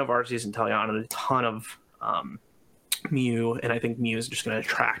ton of Arceus and Teleon and a ton of Mew. And I think Mew is just going to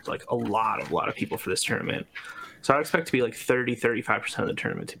attract like a lot of people for this tournament. So I expect to be like 30-35% of the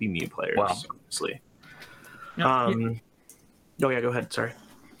tournament to be Mew players, honestly. Oh yeah, go ahead. Sorry.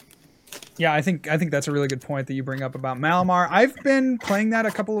 Yeah, I think that's a really good point that you bring up about Malamar. I've been playing that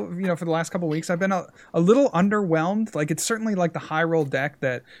a couple of, for the last couple of weeks. I've been a little underwhelmed. Like it's certainly like the high roll deck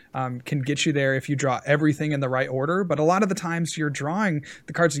that can get you there if you draw everything in the right order. But a lot of the times you're drawing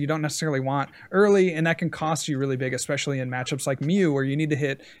the cards that you don't necessarily want early, and that can cost you really big, especially in matchups like Mew, where you need to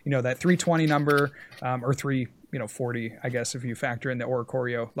hit, that 320 number or 340, I guess, if you factor in the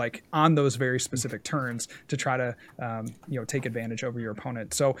Oricorio, like on those very specific turns to try to, take advantage over your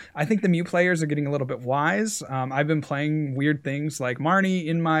opponent. So I think the Mew players are getting a little bit wise. I've been playing weird things like Marnie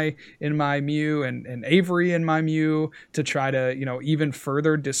in my Mew and Avery in my Mew to try to, even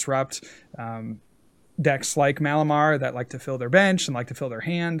further disrupt, decks like Malamar that like to fill their bench and like to fill their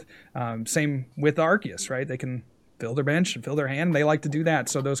hand. Same with Arceus, right? They can fill their bench and fill their hand. They like to do that.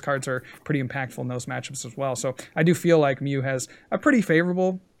 So those cards are pretty impactful in those matchups as well. So I do feel like Mew has a pretty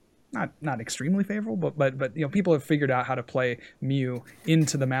favorable, not extremely favorable, but people have figured out how to play Mew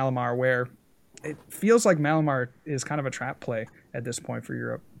into the Malamar, where it feels like Malamar is kind of a trap play at this point for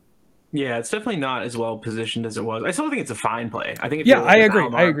Europe. Yeah, it's definitely not as well positioned as it was. I still think it's a fine play. I think if I agree.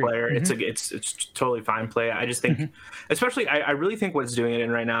 Player, it's totally fine play. I just think, especially, I really think what's doing it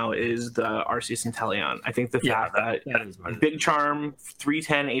in right now is the Arceus and Teleon. I think the fact that Big Charm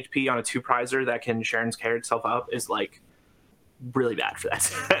 310 HP on a 2-prizer that can Sharon's carry itself up is like really bad for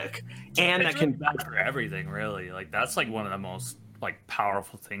that deck, and that can bad for everything really. Like that's like one of the most like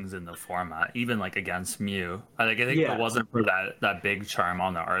powerful things in the format, even like against Mew. I think if it wasn't for that Big Charm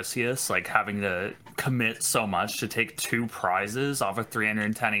on the Arceus, like having to commit so much to take 2 prizes off a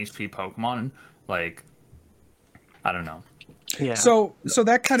 310 HP Pokemon, like I don't know. Yeah. So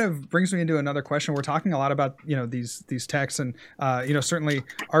that kind of brings me into another question. We're talking a lot about these techs, and certainly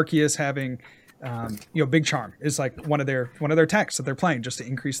Arceus having Big Charm is like one of their techs that they're playing just to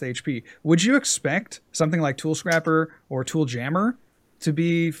increase the HP. Would you expect something like Tool Scrapper or Tool Jammer to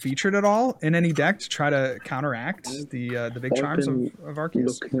be featured at all in any deck to try to counteract the big charms of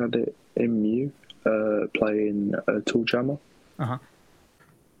Arceus? Looking at it in Mew, playing Tool Jammer.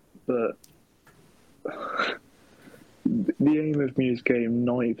 But the aim of Mew's game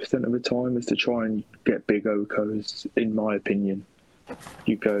 90% of the time is to try and get big Okos, in my opinion.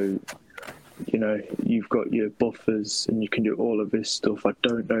 You go, you've got your buffers and you can do all of this stuff. I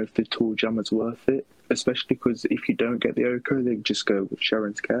don't know if the Tool Jammer's worth it, especially because if you don't get the Oko, they just go with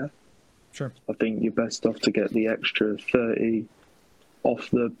Sharon's Care. Sure. I think you're best off to get the extra 30 off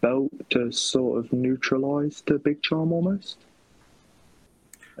the belt to sort of neutralise the big charm almost.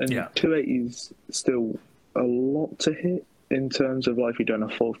 And 280 is still a lot to hit in terms of like if you don't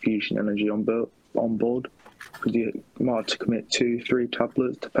have full fusion energy on board, because you might have to commit 2-3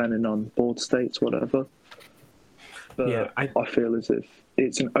 tablets depending on board states, whatever. But I feel as if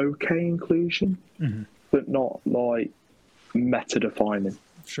it's an okay inclusion, but not like meta defining.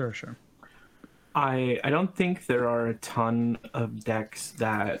 Sure. I don't think there are a ton of decks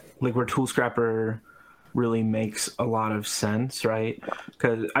that like where Tool Scrapper really makes a lot of sense, right?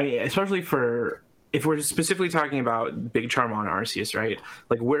 Because especially for if we're specifically talking about Big Charm on Arceus, right?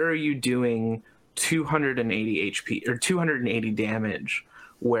 Like where are you doing 280 HP or 280 damage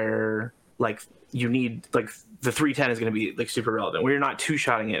where like you need like the 310 is going to be like super relevant where you're not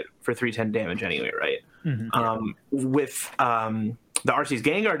two-shotting it for 310 damage anyway, right? With the Arceus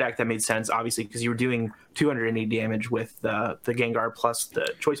Gengar deck, that made sense obviously because you were doing 280 damage with the Gengar plus the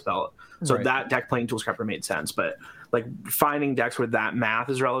Choice Belt, so that deck playing Tool Scrapper made sense. But like finding decks where that math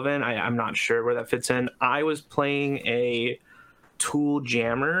is relevant, I'm not sure where that fits in. I was playing a Tool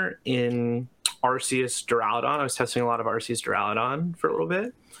Jammer in Arceus Duraludon. I was testing a lot of Arceus Duraludon for a little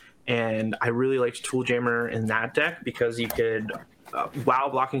bit, and I really liked Tool Jammer in that deck because you could, while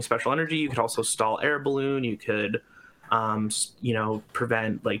blocking special energy, you could also stall Air Balloon. You could,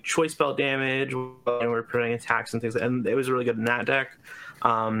 prevent like Choice Belt damage, and we're preventing attacks and things, and it was really good in that deck.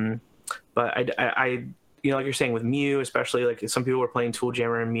 But I like you're saying with Mew, especially like some people were playing Tool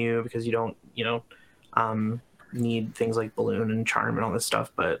Jammer and Mew because you don't, need things like Balloon and Charm and all this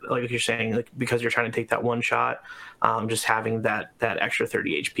stuff. But like you're saying, like because you're trying to take that one shot, just having that extra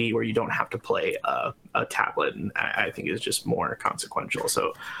 30 HP where you don't have to play a tablet, and I think is just more consequential.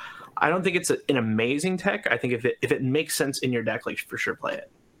 So I don't think it's an amazing tech. I think if it makes sense in your deck, like for sure play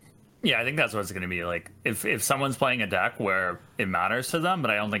it. Yeah, I think that's what it's going to be like. If someone's playing a deck where it matters to them,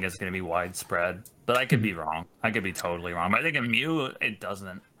 but I don't think it's going to be widespread. But I could be wrong. I could be totally wrong. But I think in Mew, it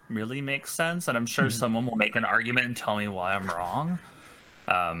doesn't really make sense. And I'm sure someone will make an argument and tell me why I'm wrong.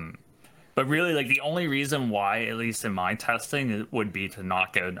 But really, like the only reason why, at least in my testing, it would be to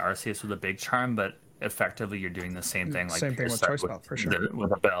knock out an Arceus with a big charm. But effectively, you're doing the same thing. Like same thing with Choice Belt, for sure.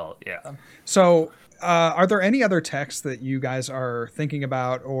 With a belt, yeah. So are there any other techs that you guys are thinking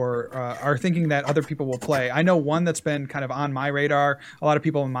about or are thinking that other people will play? I know one that's been kind of on my radar, a lot of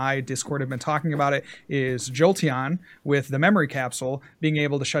people in my Discord have been talking about it, is Jolteon with the memory capsule being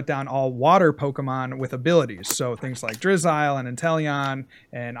able to shut down all water Pokemon with abilities. So things like Drizzile and Inteleon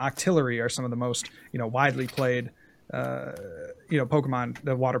and Octillery are some of the most widely played Pokemon,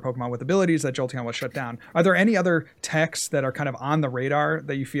 the water Pokemon with abilities that Jolteon will shut down. Are there any other techs that are kind of on the radar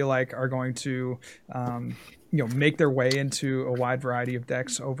that you feel like are going to, make their way into a wide variety of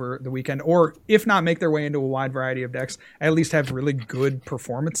decks over the weekend? Or if not make their way into a wide variety of decks, at least have really good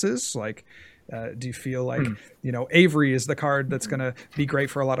performances? Like, do you feel like, Avery is the card that's going to be great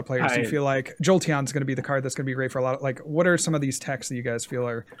for a lot of players? Do you feel like Jolteon's going to be the card that's going to be great for a lot of, like, what are some of these techs that you guys feel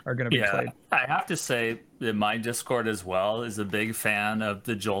are going to be played? I have to say that my Discord as well is a big fan of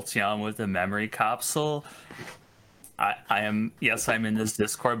the Jolteon with the memory capsule. I'm in this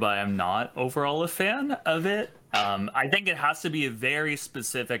Discord, but I'm not overall a fan of it. I think it has to be a very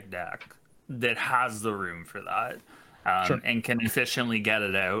specific deck that has the room for that and can efficiently get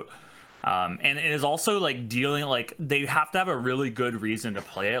it out. And it is also like dealing, like they have to have a really good reason to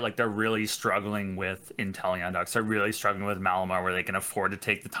play it. Like they're really struggling with Inteleon decks. They're really struggling with Malamar where they can afford to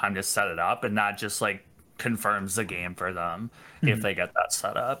take the time to set it up. And that just like confirms the game for them if they get that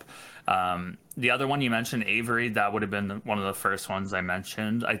set up. The other one you mentioned, Avery, that would have been one of the first ones I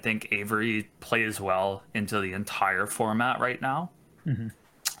mentioned. I think Avery plays well into the entire format right now.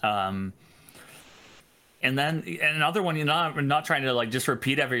 And then another one, I'm not trying to like just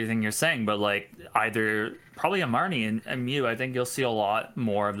repeat everything you're saying, but like either probably a Marnie and Mew, I think you'll see a lot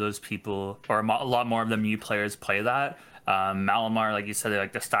more of those people or a lot more of the Mew players play that. Malamar, like you said, they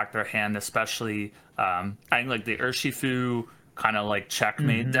like to stack their hand, especially I think like the Urshifu kind of like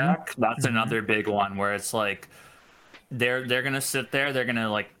checkmate deck. That's another big one where it's like they're gonna sit there, they're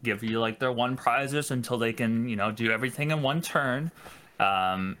gonna like give you like their one prizes until they can do everything in one turn.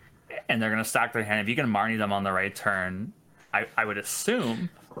 And they're going to stack their hand. If you can Marnie them on the right turn, I would assume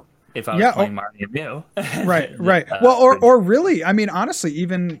if I was Yeah, playing Marnie and Mew. Right. Well, or really, I mean, honestly,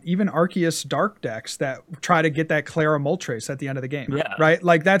 even Arceus Dark decks that try to get that Clara Moltres at the end of the game. Yeah. Right.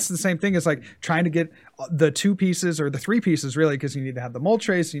 Like that's the same thing as like trying to get the 2 pieces or the 3 pieces really, because you need to have the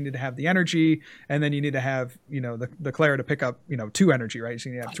Moltres, you need to have the energy, and then you need to have, you know, the Clara to pick up, you know, 2 energy, right? So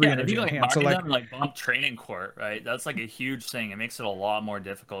you need to have 3 energy in hand. So like bump Training Court, right? That's like a huge thing. It makes it a lot more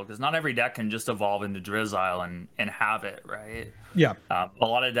difficult because not every deck can just evolve into Drizzile and have it, right? Yeah. A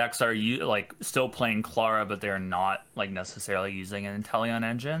lot of decks are like still playing Clara, but they're not like necessarily using an Inteleon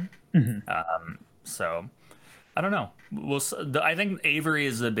engine. So I don't know. I think Avery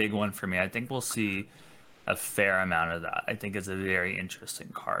is the big one for me. I think we'll see a fair amount of that. I think it's a very interesting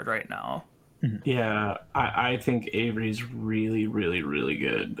card right now. Yeah, I think Avery's really, really, really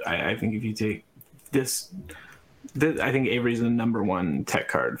good. I think if you take this, I think Avery's the number 1 tech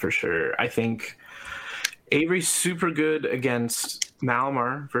card for sure. I think Avery's super good against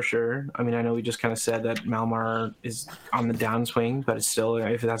Malamar for sure. I mean, I know we just kind of said that Malamar is on the downswing, but it's still,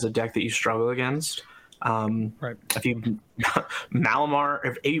 if that's a deck that you struggle against. Right. If you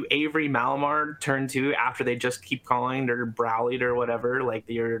Avery Malamar turn 2 after they just keep calling or Browlied or whatever, like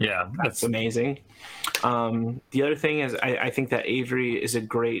that's amazing. The other thing is I think that Avery is a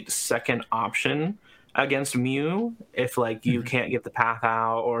great second option against Mew if like you can't get the path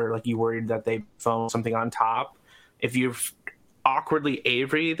out or like you worried that they phone something on top. If you've awkwardly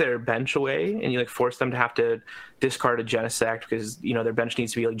Avery their bench away and you like force them to have to discard a Genesect because you know their bench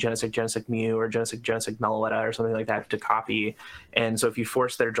needs to be like Genesect Mew or Genesect Meloetta or something like that to copy, and so if you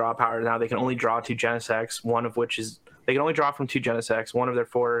force their draw power, now they can only draw 2 Genesects, one of which is they can only draw from 2 Genesects, one of their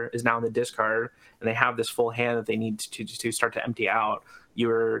 4 is now in the discard, and they have this full hand that they need to start to empty out.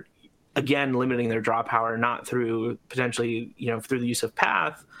 You're again limiting their draw power, not through potentially, you know, through the use of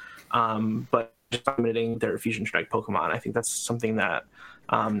path, but just limiting their Fusion Strike Pokemon. I think that's something that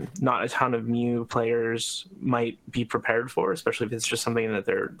not a ton of Mew players might be prepared for, especially if it's just something that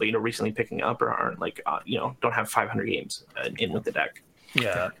they're, you know, recently picking up or aren't like, you know, don't have 500 games in with the deck.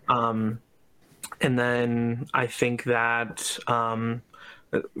 Yeah. And then I think that for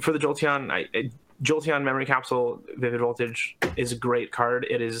the Jolteon, Jolteon Memory Capsule Vivid Voltage is a great card.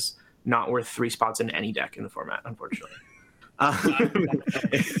 It is not worth 3 spots in any deck in the format, unfortunately.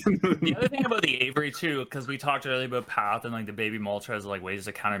 The other thing about the Avery too, because we talked earlier about Path and like the Baby Moltres like ways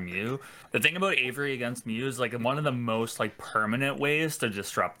to counter Mew. The thing about Avery against Mew is like one of the most like permanent ways to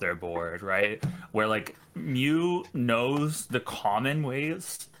disrupt their board, right? Where like Mew knows the common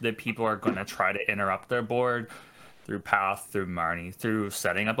ways that people are going to try to interrupt their board through Path, through Marnie, through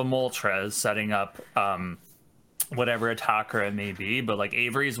setting up a Moltres, setting up whatever attacker it may be. But like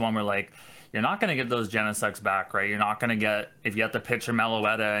Avery is one where like you're not going to get those Genesects back, right? You're not going to get, if you have to pitch a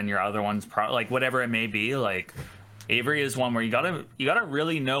Meloetta and your other one's like whatever it may be, like Avery is one where you gotta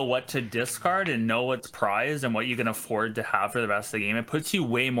really know what to discard and know what's prized and what you can afford to have for the rest of the game. It puts you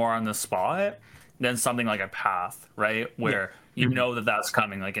way more on the spot than something like a Path, right? Where you know that that's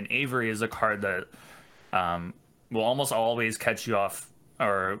coming. Like an Avery is a card that will almost always catch you off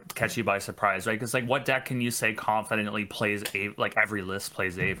or catch you by surprise, right? Because like what deck can you say confidently plays like every list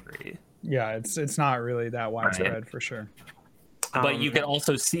plays Avery? Yeah, it's not really that widespread, right, for sure. But you can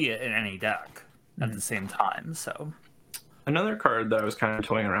also see it in any deck at the same time. So another card that I was kind of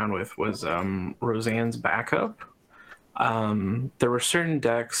toying around with was Roseanne's Backup. There were certain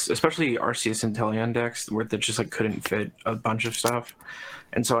decks, especially Arceus and Inteleon decks, where that just like couldn't fit a bunch of stuff,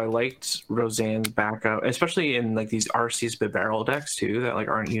 and so I liked Roseanne's Backup, especially in like these Arceus Bibarel decks too that like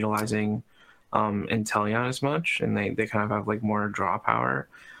aren't utilizing Inteleon as much, and they kind of have like more draw power.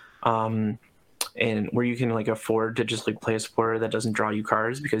 And where you can like afford to just like play a supporter that doesn't draw you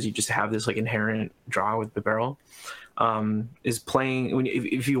cards because you just have this like inherent draw with Bibarel, is playing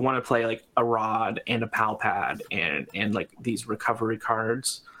if you want to play like a Rod and a Palpad and like these recovery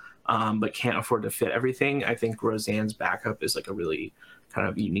cards, but can't afford to fit everything. I think Roseanne's Backup is like a really kind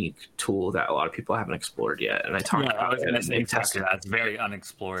of unique tool that a lot of people haven't explored yet. And I talked about it. That's very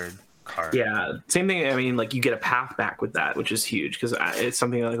unexplored card. Yeah, same thing. I mean, like you get a path back with that, which is huge because it's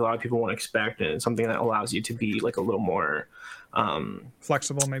something that like a lot of people won't expect, and it's something that allows you to be like a little more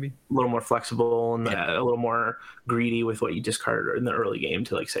flexible, maybe a little more flexible and a little more greedy with what you discard in the early game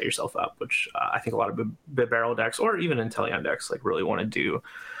to like set yourself up, which I think a lot of Bibarel decks or even Inteleon decks like really want to do.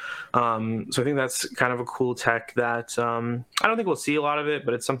 So I think that's kind of a cool tech that I don't think we'll see a lot of it,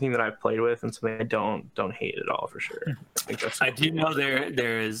 but it's something that I've played with and something I don't hate at all for sure. I do know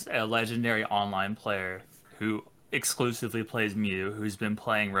there is a legendary online player who exclusively plays Mew who's been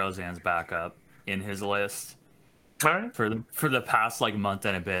playing Roseanne's Backup in his list All right. for the past like month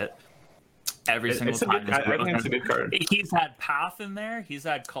and a bit. Every single time. I think it's a good card. He's had Path in there. He's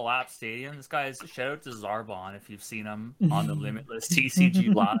had Collapse Stadium. This guy's, shout out to Zarbon if you've seen him on the Limitless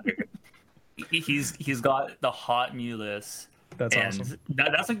TCG ladder. He's got the hot Mulus. That's awesome.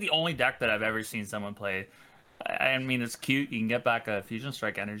 That's like the only deck that I've ever seen someone play. I mean, it's cute. You can get back a Fusion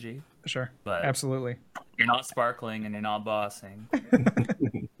Strike energy. Sure. But absolutely. You're not sparkling and you're not bossing.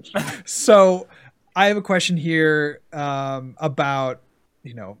 So I have a question here about,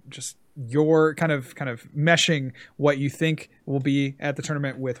 just your kind of meshing what you think will be at the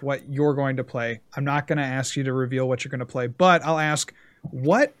tournament with what you're going to play. I'm not going to ask you to reveal what you're going to play, but I'll ask,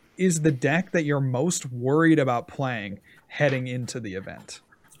 what is the deck that you're most worried about playing heading into the event?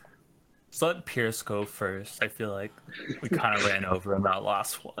 So let Pierce go first. I feel like we kind of ran over in that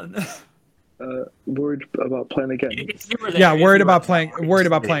last one. Worried about playing against? Yeah, worried about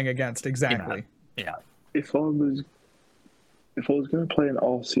playing against, exactly. Yeah. If I was going to play an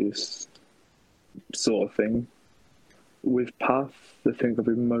Arceus sort of thing, with Path, the thing I've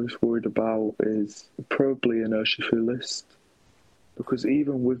been most worried about is probably an Urshifu list. Because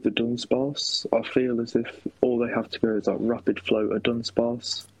even with the Dunsparce, I feel as if all they have to go is like Rapid Float a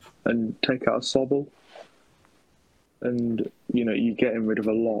Dunsparce and take out a Sobble. And, you're getting rid of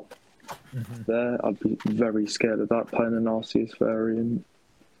a lot there. I'd be very scared of that, playing an Arceus variant.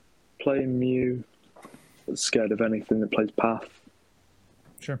 Playing Mew, scared of anything that plays Path.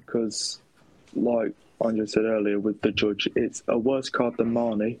 Sure. Because, like Andre said earlier with the Judge, it's a worse card than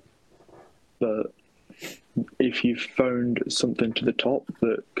Marnie, but if you've found something to the top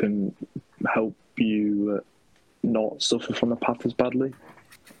that can help you not suffer from the Path as badly,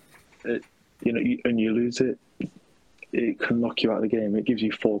 and you lose it, it can knock you out of the game. It gives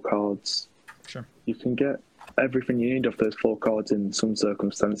you 4 cards. Sure. You can get everything you need off those 4 cards in some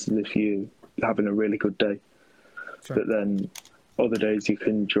circumstances if you're having a really good day. Sure. But then other days you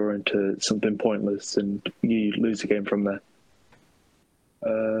can draw into something pointless and you lose the game from there.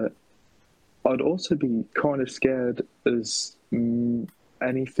 I'd also be kind of scared as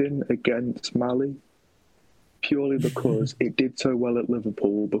anything against Mali, purely because it did so well at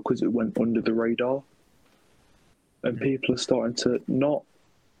Liverpool, because it went under the radar. And people are starting to not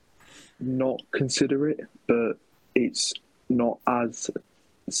consider it, but it's not as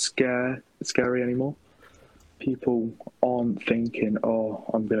scary anymore. People aren't thinking,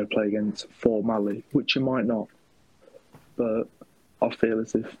 I'm going to play against 4 Mali, which you might not. But I feel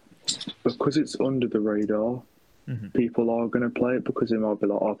as if, because it's under the radar, people are going to play it, because it might be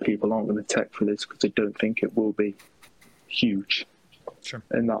like, people aren't going to tech for this because they don't think it will be huge. Sure.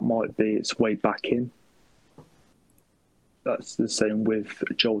 And that might be its way back in. That's the same with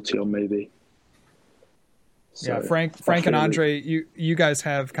Jolteon, maybe. So, yeah, Frank and Andre, you guys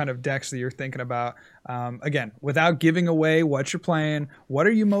have kind of decks that you're thinking about. Again, without giving away what you're playing, what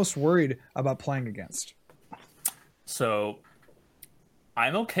are you most worried about playing against? So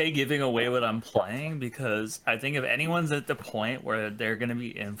I'm okay giving away what I'm playing, because I think if anyone's at the point where they're going to be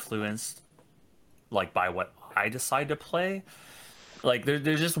influenced like by what I decide to play, like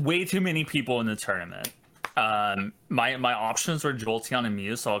there's just way too many people in the tournament. My options were Jolteon and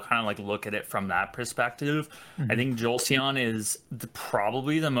Mew, so I'll kind of like look at it from that perspective. I think Jolteon is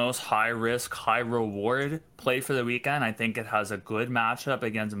probably the most high risk, high reward play for the weekend. I think it has a good matchup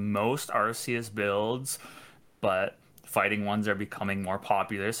against most Arceus builds, but fighting ones are becoming more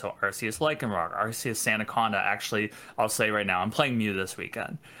popular. So Arceus Lycanroc, Arceus Sandaconda. Actually, I'll say right now, I'm playing Mew this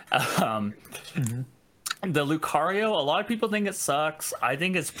weekend. The Lucario, a lot of people think it sucks. I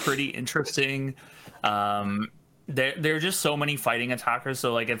think it's pretty interesting. There are just so many fighting attackers.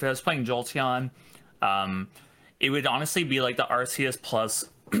 So like if I was playing Jolteon, it would honestly be like the Arceus plus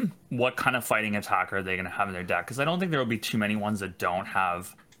what kind of fighting attacker are they going to have in their deck? Because I don't think there will be too many ones that don't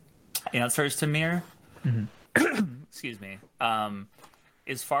have answers to mirror. Excuse me.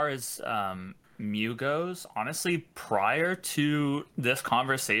 As far as Mew goes, honestly, prior to this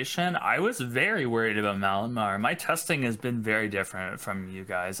conversation, I was very worried about Malamar. My testing has been very different from you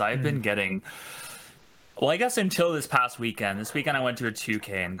guys. I've been getting... Well, I guess until this past weekend. This weekend I went to a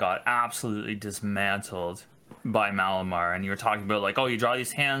 2K and got absolutely dismantled by Malamar. And you were talking about like, you draw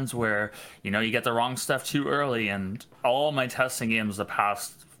these hands where, you get the wrong stuff too early. And all my testing games the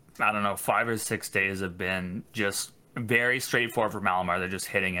past, 5 or 6 days have been just very straightforward for Malamar. They're just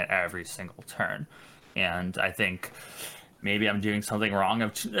hitting it every single turn. And I think maybe I'm doing something wrong.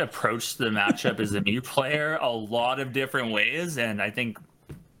 I've approached the matchup as a new player a lot of different ways. And I think,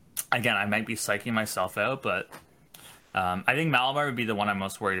 again, I might be psyching myself out, but I think Malamar would be the one I'm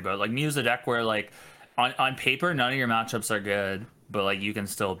most worried about. Like, Mew's a deck where, like, on paper, none of your matchups are good, but, like, you can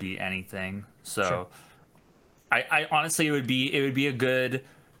still beat anything. So, I honestly, it would be a good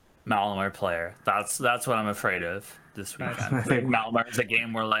Malamar player. That's what I'm afraid of this weekend. I think Malamar is a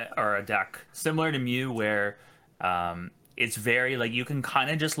game where or a deck similar to Mew where it's very like you can kind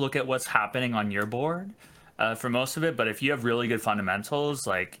of just look at what's happening on your board for most of it, but if you have really good fundamentals,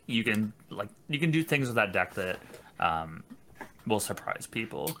 like you can do things with that deck that will surprise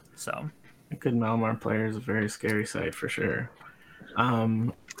people. So a good Malamar player is a very scary sight for sure.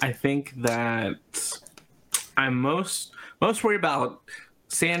 I think that I'm most worried about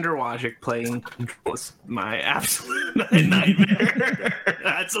Sander Wojcik playing Control is my absolute nightmare.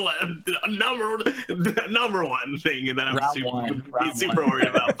 That's number one thing that I'm super worried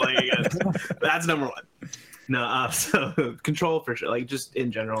about playing against. That's number one. No, so Control for sure. Like just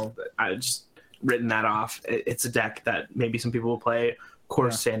in general, I just written that off. It's a deck that maybe some people will play. Of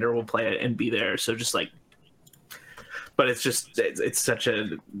course, Sander will play it and be there. So just like, but it's such a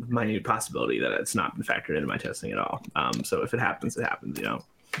minute possibility that it's not been factored into my testing at all. So if it happens, it happens, you know.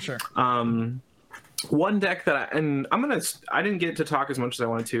 Sure. One deck that I didn't get to talk as much as I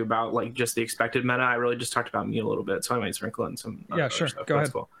wanted to about like just the expected meta. I really just talked about me a little bit, so I might sprinkle in some. Sure. Stuff. Go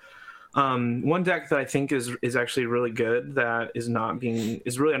ahead. Cool. One deck that I think is actually really good that is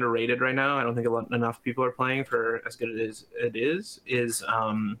really underrated right now. I don't think enough people are playing for as good as it is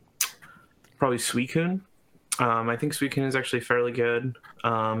probably Suicune. I think Suicune is actually fairly good,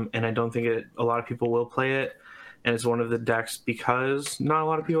 and I don't think a lot of people will play it. And it's one of the decks because not a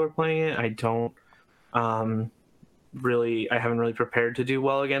lot of people are playing it. I don't I haven't really prepared to do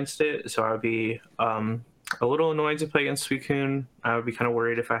well against it, so I would be a little annoyed to play against Suicune. I would be kind of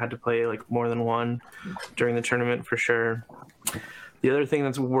worried if I had to play like more than one during the tournament for sure. The other thing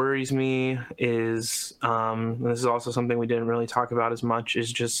that worries me is, and this is also something we didn't really talk about as much,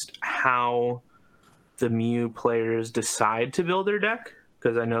 is just how the Mew players decide to build their deck,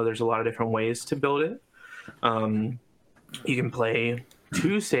 because I know there's a lot of different ways to build it. You can play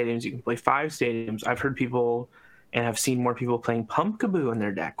 2 stadiums, you can play 5 stadiums. I've heard people and I've seen more people playing Pumpkaboo in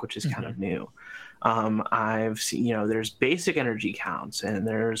their deck, which is kind of new. I've seen, there's basic energy counts and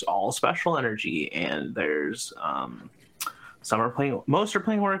there's all special energy, and there's most are playing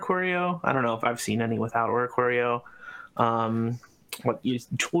Oricorio. I don't know if I've seen any without Oricorio.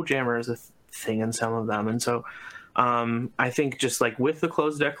 Tool Jammer is a thing in some of them, and so I think just like with the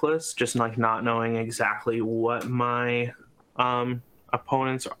closed deck list, just like not knowing exactly what my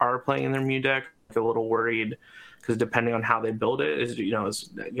opponents are playing in their Mew deck, I'm a little worried, because depending on how they build it is going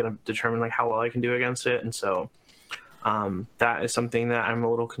to determine like how well I can do against it, and so that is something that I'm a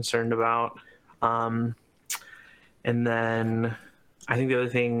little concerned about. And then I think the other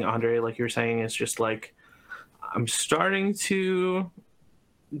thing, Andre, like you were saying, is just like I'm starting to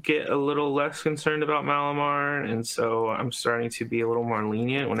get a little less concerned about Malamar, and so I'm starting to be a little more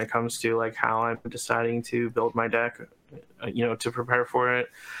lenient when it comes to like how I'm deciding to build my deck, to prepare for it.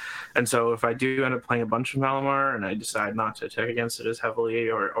 And so if I do end up playing a bunch of Malamar and I decide not to attack against it as heavily,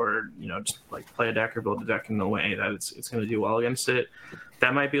 or just like play a deck or build a deck in a way that it's going to do well against it,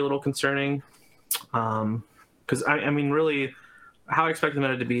 that might be a little concerning. Because I mean, really, how I expect the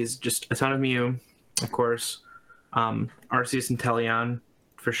meta to be is just a ton of Mew, of course, Arceus and Teleon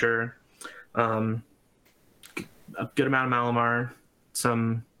for sure, a good amount of Malamar,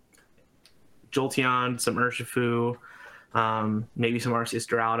 some Jolteon, some Urshifu, maybe some Arceus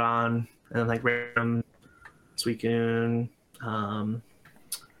Duraludon, and like random Suicune.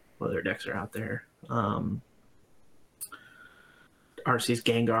 What other decks are out there? Arceus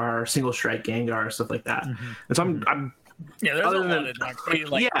Gengar, Single Strike Gengar, stuff like that. Mm-hmm. And so I'm there's a lot of decks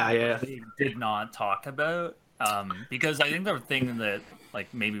we did not talk about, because I think the thing that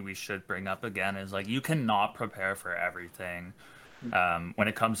like maybe we should bring up again is like you cannot prepare for everything when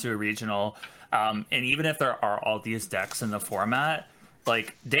it comes to a regional. And even if there are all these decks in the format,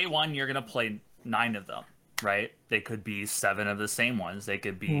 like day one, you're going to play 9 of them, right? They could be 7 of the same ones. They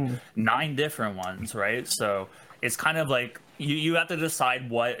could be 9 different ones, right? So it's kind of like you have to decide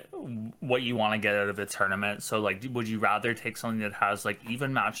what you want to get out of the tournament. So like, would you rather take something that has like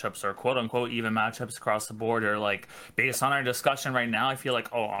even matchups or quote unquote even matchups across the board, or like based on our discussion right now, I feel like,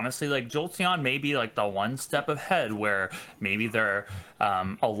 honestly, like Jolteon may be like the one step ahead, where maybe there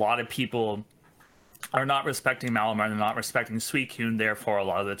are a lot of people are not respecting Malamar, they're not respecting Suicune, therefore a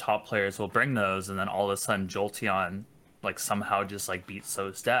lot of the top players will bring those, and then all of a sudden Jolteon like somehow just like beats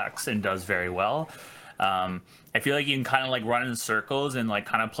those decks and does very well. I feel like you can kind of like run in circles and like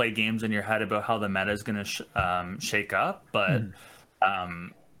kind of play games in your head about how the meta is going to shake up, but I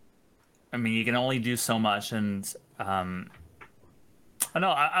mean, you can only do so much, and I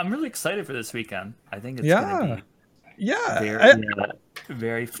know I'm really excited for this weekend. I think it's going to be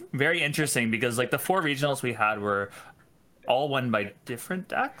very, very interesting because like the 4 regionals we had were all won by different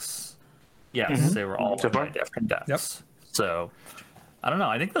decks. Yes, they were all won by different decks. Yep. So I don't know.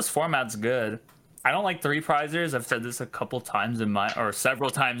 I think this format's good. I don't like 3 prizers. I've said this a couple times several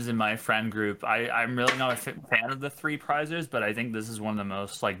times in my friend group. I'm really not a fan of the 3 prizers, but I think this is one of the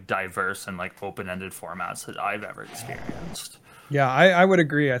most like diverse and like open-ended formats that I've ever experienced. Yeah, I would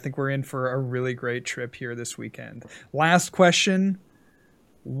agree. I think we're in for a really great trip here this weekend. Last question.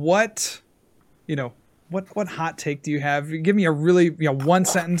 What hot take do you have? Give me a really, one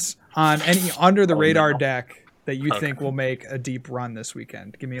sentence on any under the radar deck that you think will make a deep run this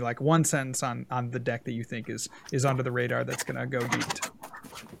weekend. Give me like one sentence on the deck that you think is under the radar that's going to go deep.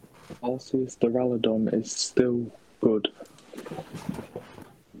 Arceus Duraludon is still good.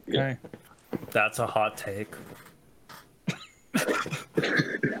 Okay. That's a hot take.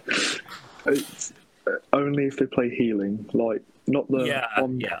 It's only if they play healing, like not the yeah.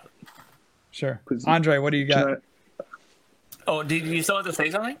 Sure. Andre, what do you got? Oh, did you still have to say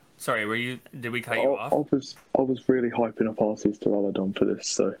something? Sorry, did we cut you off? I was really hyping up Arceus Duraludon for this,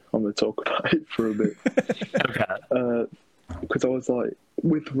 so I'm going to talk about it for a bit. Okay. Because I was like,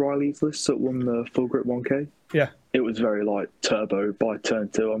 with Riley's list that won the Full Grip 1K, yeah, it was very like turbo. By turn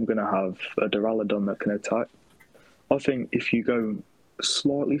 2, I'm going to have a Duraludon that can attack. I think if you go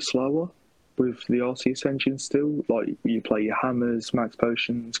slightly slower with the Arceus engine still, like you play your hammers, max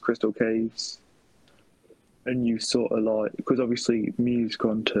potions, crystal caves, and you sort of like, because obviously Mew's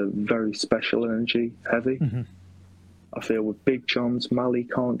gone to very special energy heavy. Mm-hmm. I feel with big charms, Mali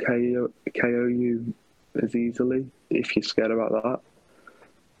can't KO you as easily if you're scared about that.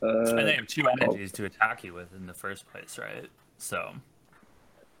 And they have 2 energies to attack you with in the first place, right? So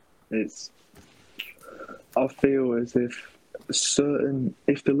I feel as if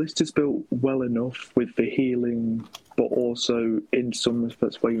if the list is built well enough with the healing, but also in some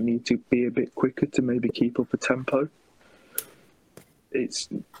respects where you need to be a bit quicker to maybe keep up a tempo, it's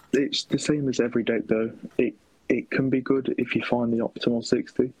the same as every deck though. It can be good if you find the optimal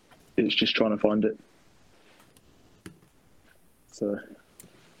 60. It's just trying to find it. So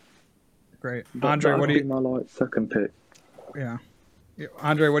great. Andre, what do you? My second pick. Yeah.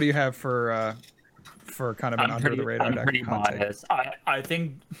 Andre, what do you have for kind of an under the radar deck? I'm pretty biased. I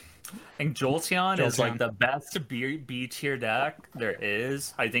think Jolteon is like the best B tier deck there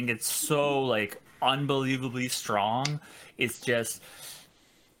is. I think it's so like unbelievably strong. It's just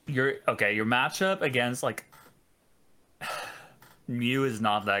your matchup against like Mew is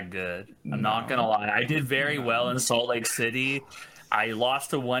not that good. I'm not gonna lie. I did very well in Salt Lake City. I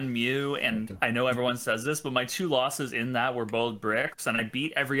lost to 1 Mew, and I know everyone says this, but my 2 losses in that were both bricks, and I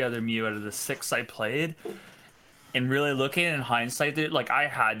beat every other Mew out of the 6 I played. And really looking in hindsight, like I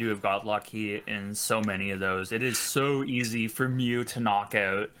had to have got lucky in so many of those. It is so easy for Mew to knock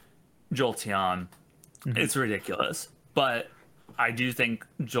out Jolteon. Mm-hmm. It's ridiculous. But I do think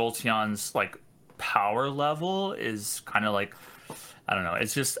Jolteon's like power level is kind of like, I don't know,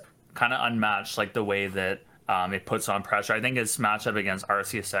 it's just kind of unmatched, like the way that it puts on pressure. I think its matchup against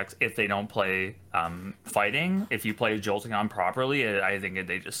Arceus X, if they don't play fighting, if you play Jolteon properly, I think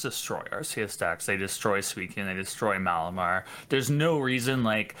they just destroy Arceus X. They destroy Suicune, they destroy Malamar. There's no reason,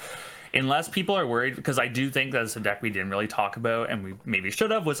 like, unless people are worried, because I do think that's a deck we didn't really talk about, and we maybe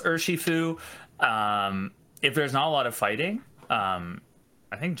should have, was Urshifu. If there's not a lot of fighting,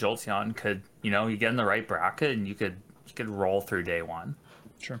 I think Jolteon could, you get in the right bracket, and you could roll through day one.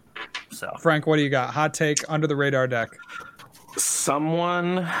 Sure. So, Frank, what do you got? Hot take under the radar deck.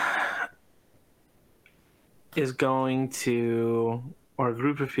 Someone is going to, or a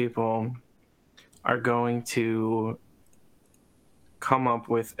group of people are going to come up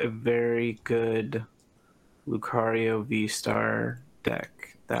with a very good Lucario V-Star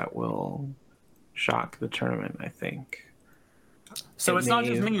deck that will shock the tournament, I think. So it's not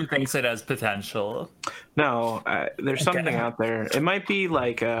just me who thinks it has potential. No, there's something out there. It might be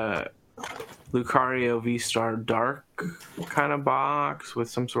like a Lucario V-Star Dark kind of box with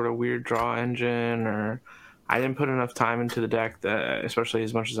some sort of weird draw engine, or I didn't put enough time into the deck, especially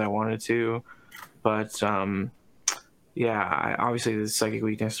as much as I wanted to. But obviously the Psychic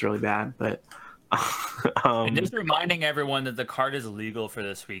Weakness is really bad, but and just reminding everyone that the card is legal for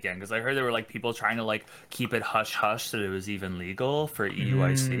this weekend, because I heard there were like people trying to like keep it hush hush that it was even legal for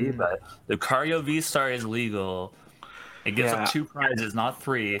EUIC, but the Lucario V-Star is legal. It gives up 2 prizes, not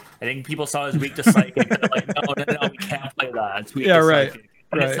 3. I think people saw it as weak to Psychic. They're like, no, we can't play that. It's weak to Psychic.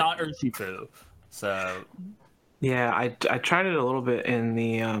 And it's not Urshifu. So yeah, I tried it a little bit in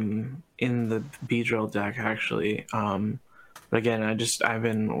the Beedrill deck actually. But again, I've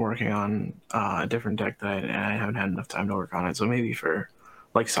been working on a different deck that I haven't had enough time to work on it. So maybe for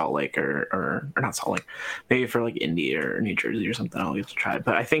like Salt Lake or not Salt Lake, maybe for like India or New Jersey or something, I'll get to try it.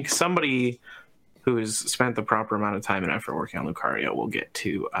 But I think somebody who has spent the proper amount of time and effort working on Lucario will get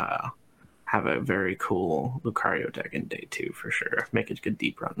to have a very cool Lucario deck in day 2 for sure. Make a good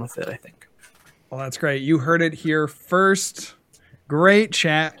deep run with it, I think. Well, that's great. You heard it here first. Great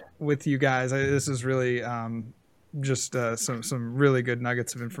chat with you guys. This is really just some really good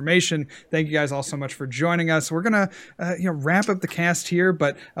nuggets of information. Thank you guys all so much for joining us. We're gonna wrap up the cast here,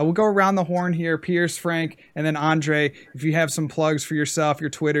 but we'll go around the horn here. Pierce, Frank, and then Andre. If you have some plugs for yourself, your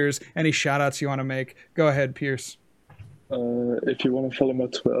Twitters, any shout outs you want to make, go ahead, Pierce. If you want to follow my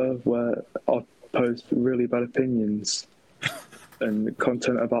Twitter, where I post really bad opinions and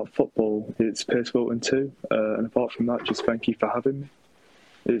content about football, it's Pierce Wilton 2. And apart from that, just thank you for having me.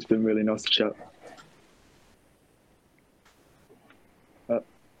 It's been really nice to chat.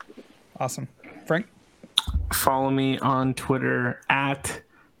 Awesome. Frank? Follow me on Twitter at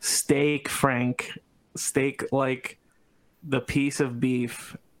Steak Frank. Steak like the piece of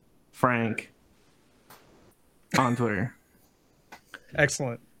beef, Frank, on Twitter.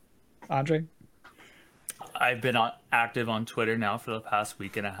 Excellent. Andre? I've been active on Twitter now for the past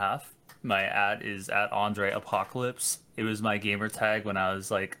week and a half. My ad is at Andre Apocalypse. It was my gamer tag when I was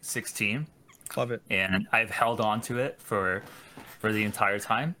like 16. Love it. And I've held on to it for the entire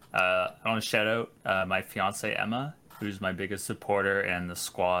time. I want to shout out my fiance Emma, who's my biggest supporter, and the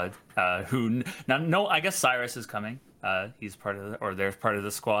squad. I guess Cyrus is coming. He's part of they're part of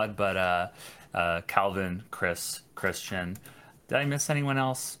the squad. But Calvin, Chris, Christian. Did I miss anyone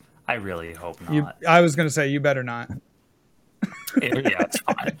else? I really hope not. I was gonna say you better not. Yeah, it's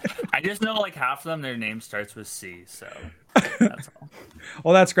fine. I just know like half of them, their name starts with C, so that's all.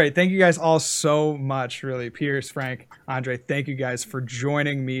 Well, that's great. Thank you guys all so much, really. Pierce, Frank, Andre, thank you guys for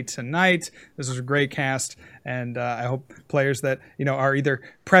joining me tonight. This was a great cast, and I hope players that are either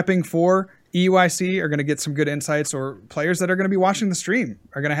prepping for EUIC are going to get some good insights, or players that are going to be watching the stream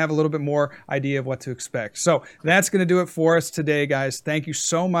are going to have a little bit more idea of what to expect. So that's going to do it for us today, guys. Thank you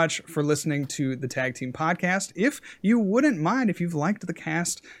so much for listening to the Tag Team Podcast. If you wouldn't mind, if you've liked the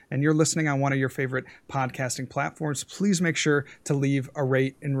cast and you're listening on one of your favorite podcasting platforms, please make sure to leave a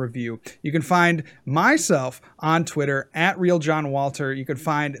rate and review. You can find myself on Twitter at RealJohnWalter. You can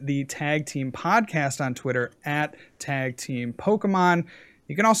find the Tag Team Podcast on Twitter at Tag Team Pokemon.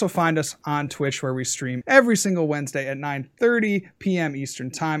 You can also find us on Twitch, where we stream every single Wednesday at 9:30 p.m. Eastern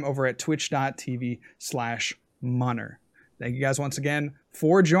Time over at twitch.tv/Munner. Thank you guys once again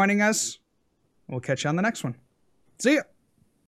for joining us. We'll catch you on the next one. See ya.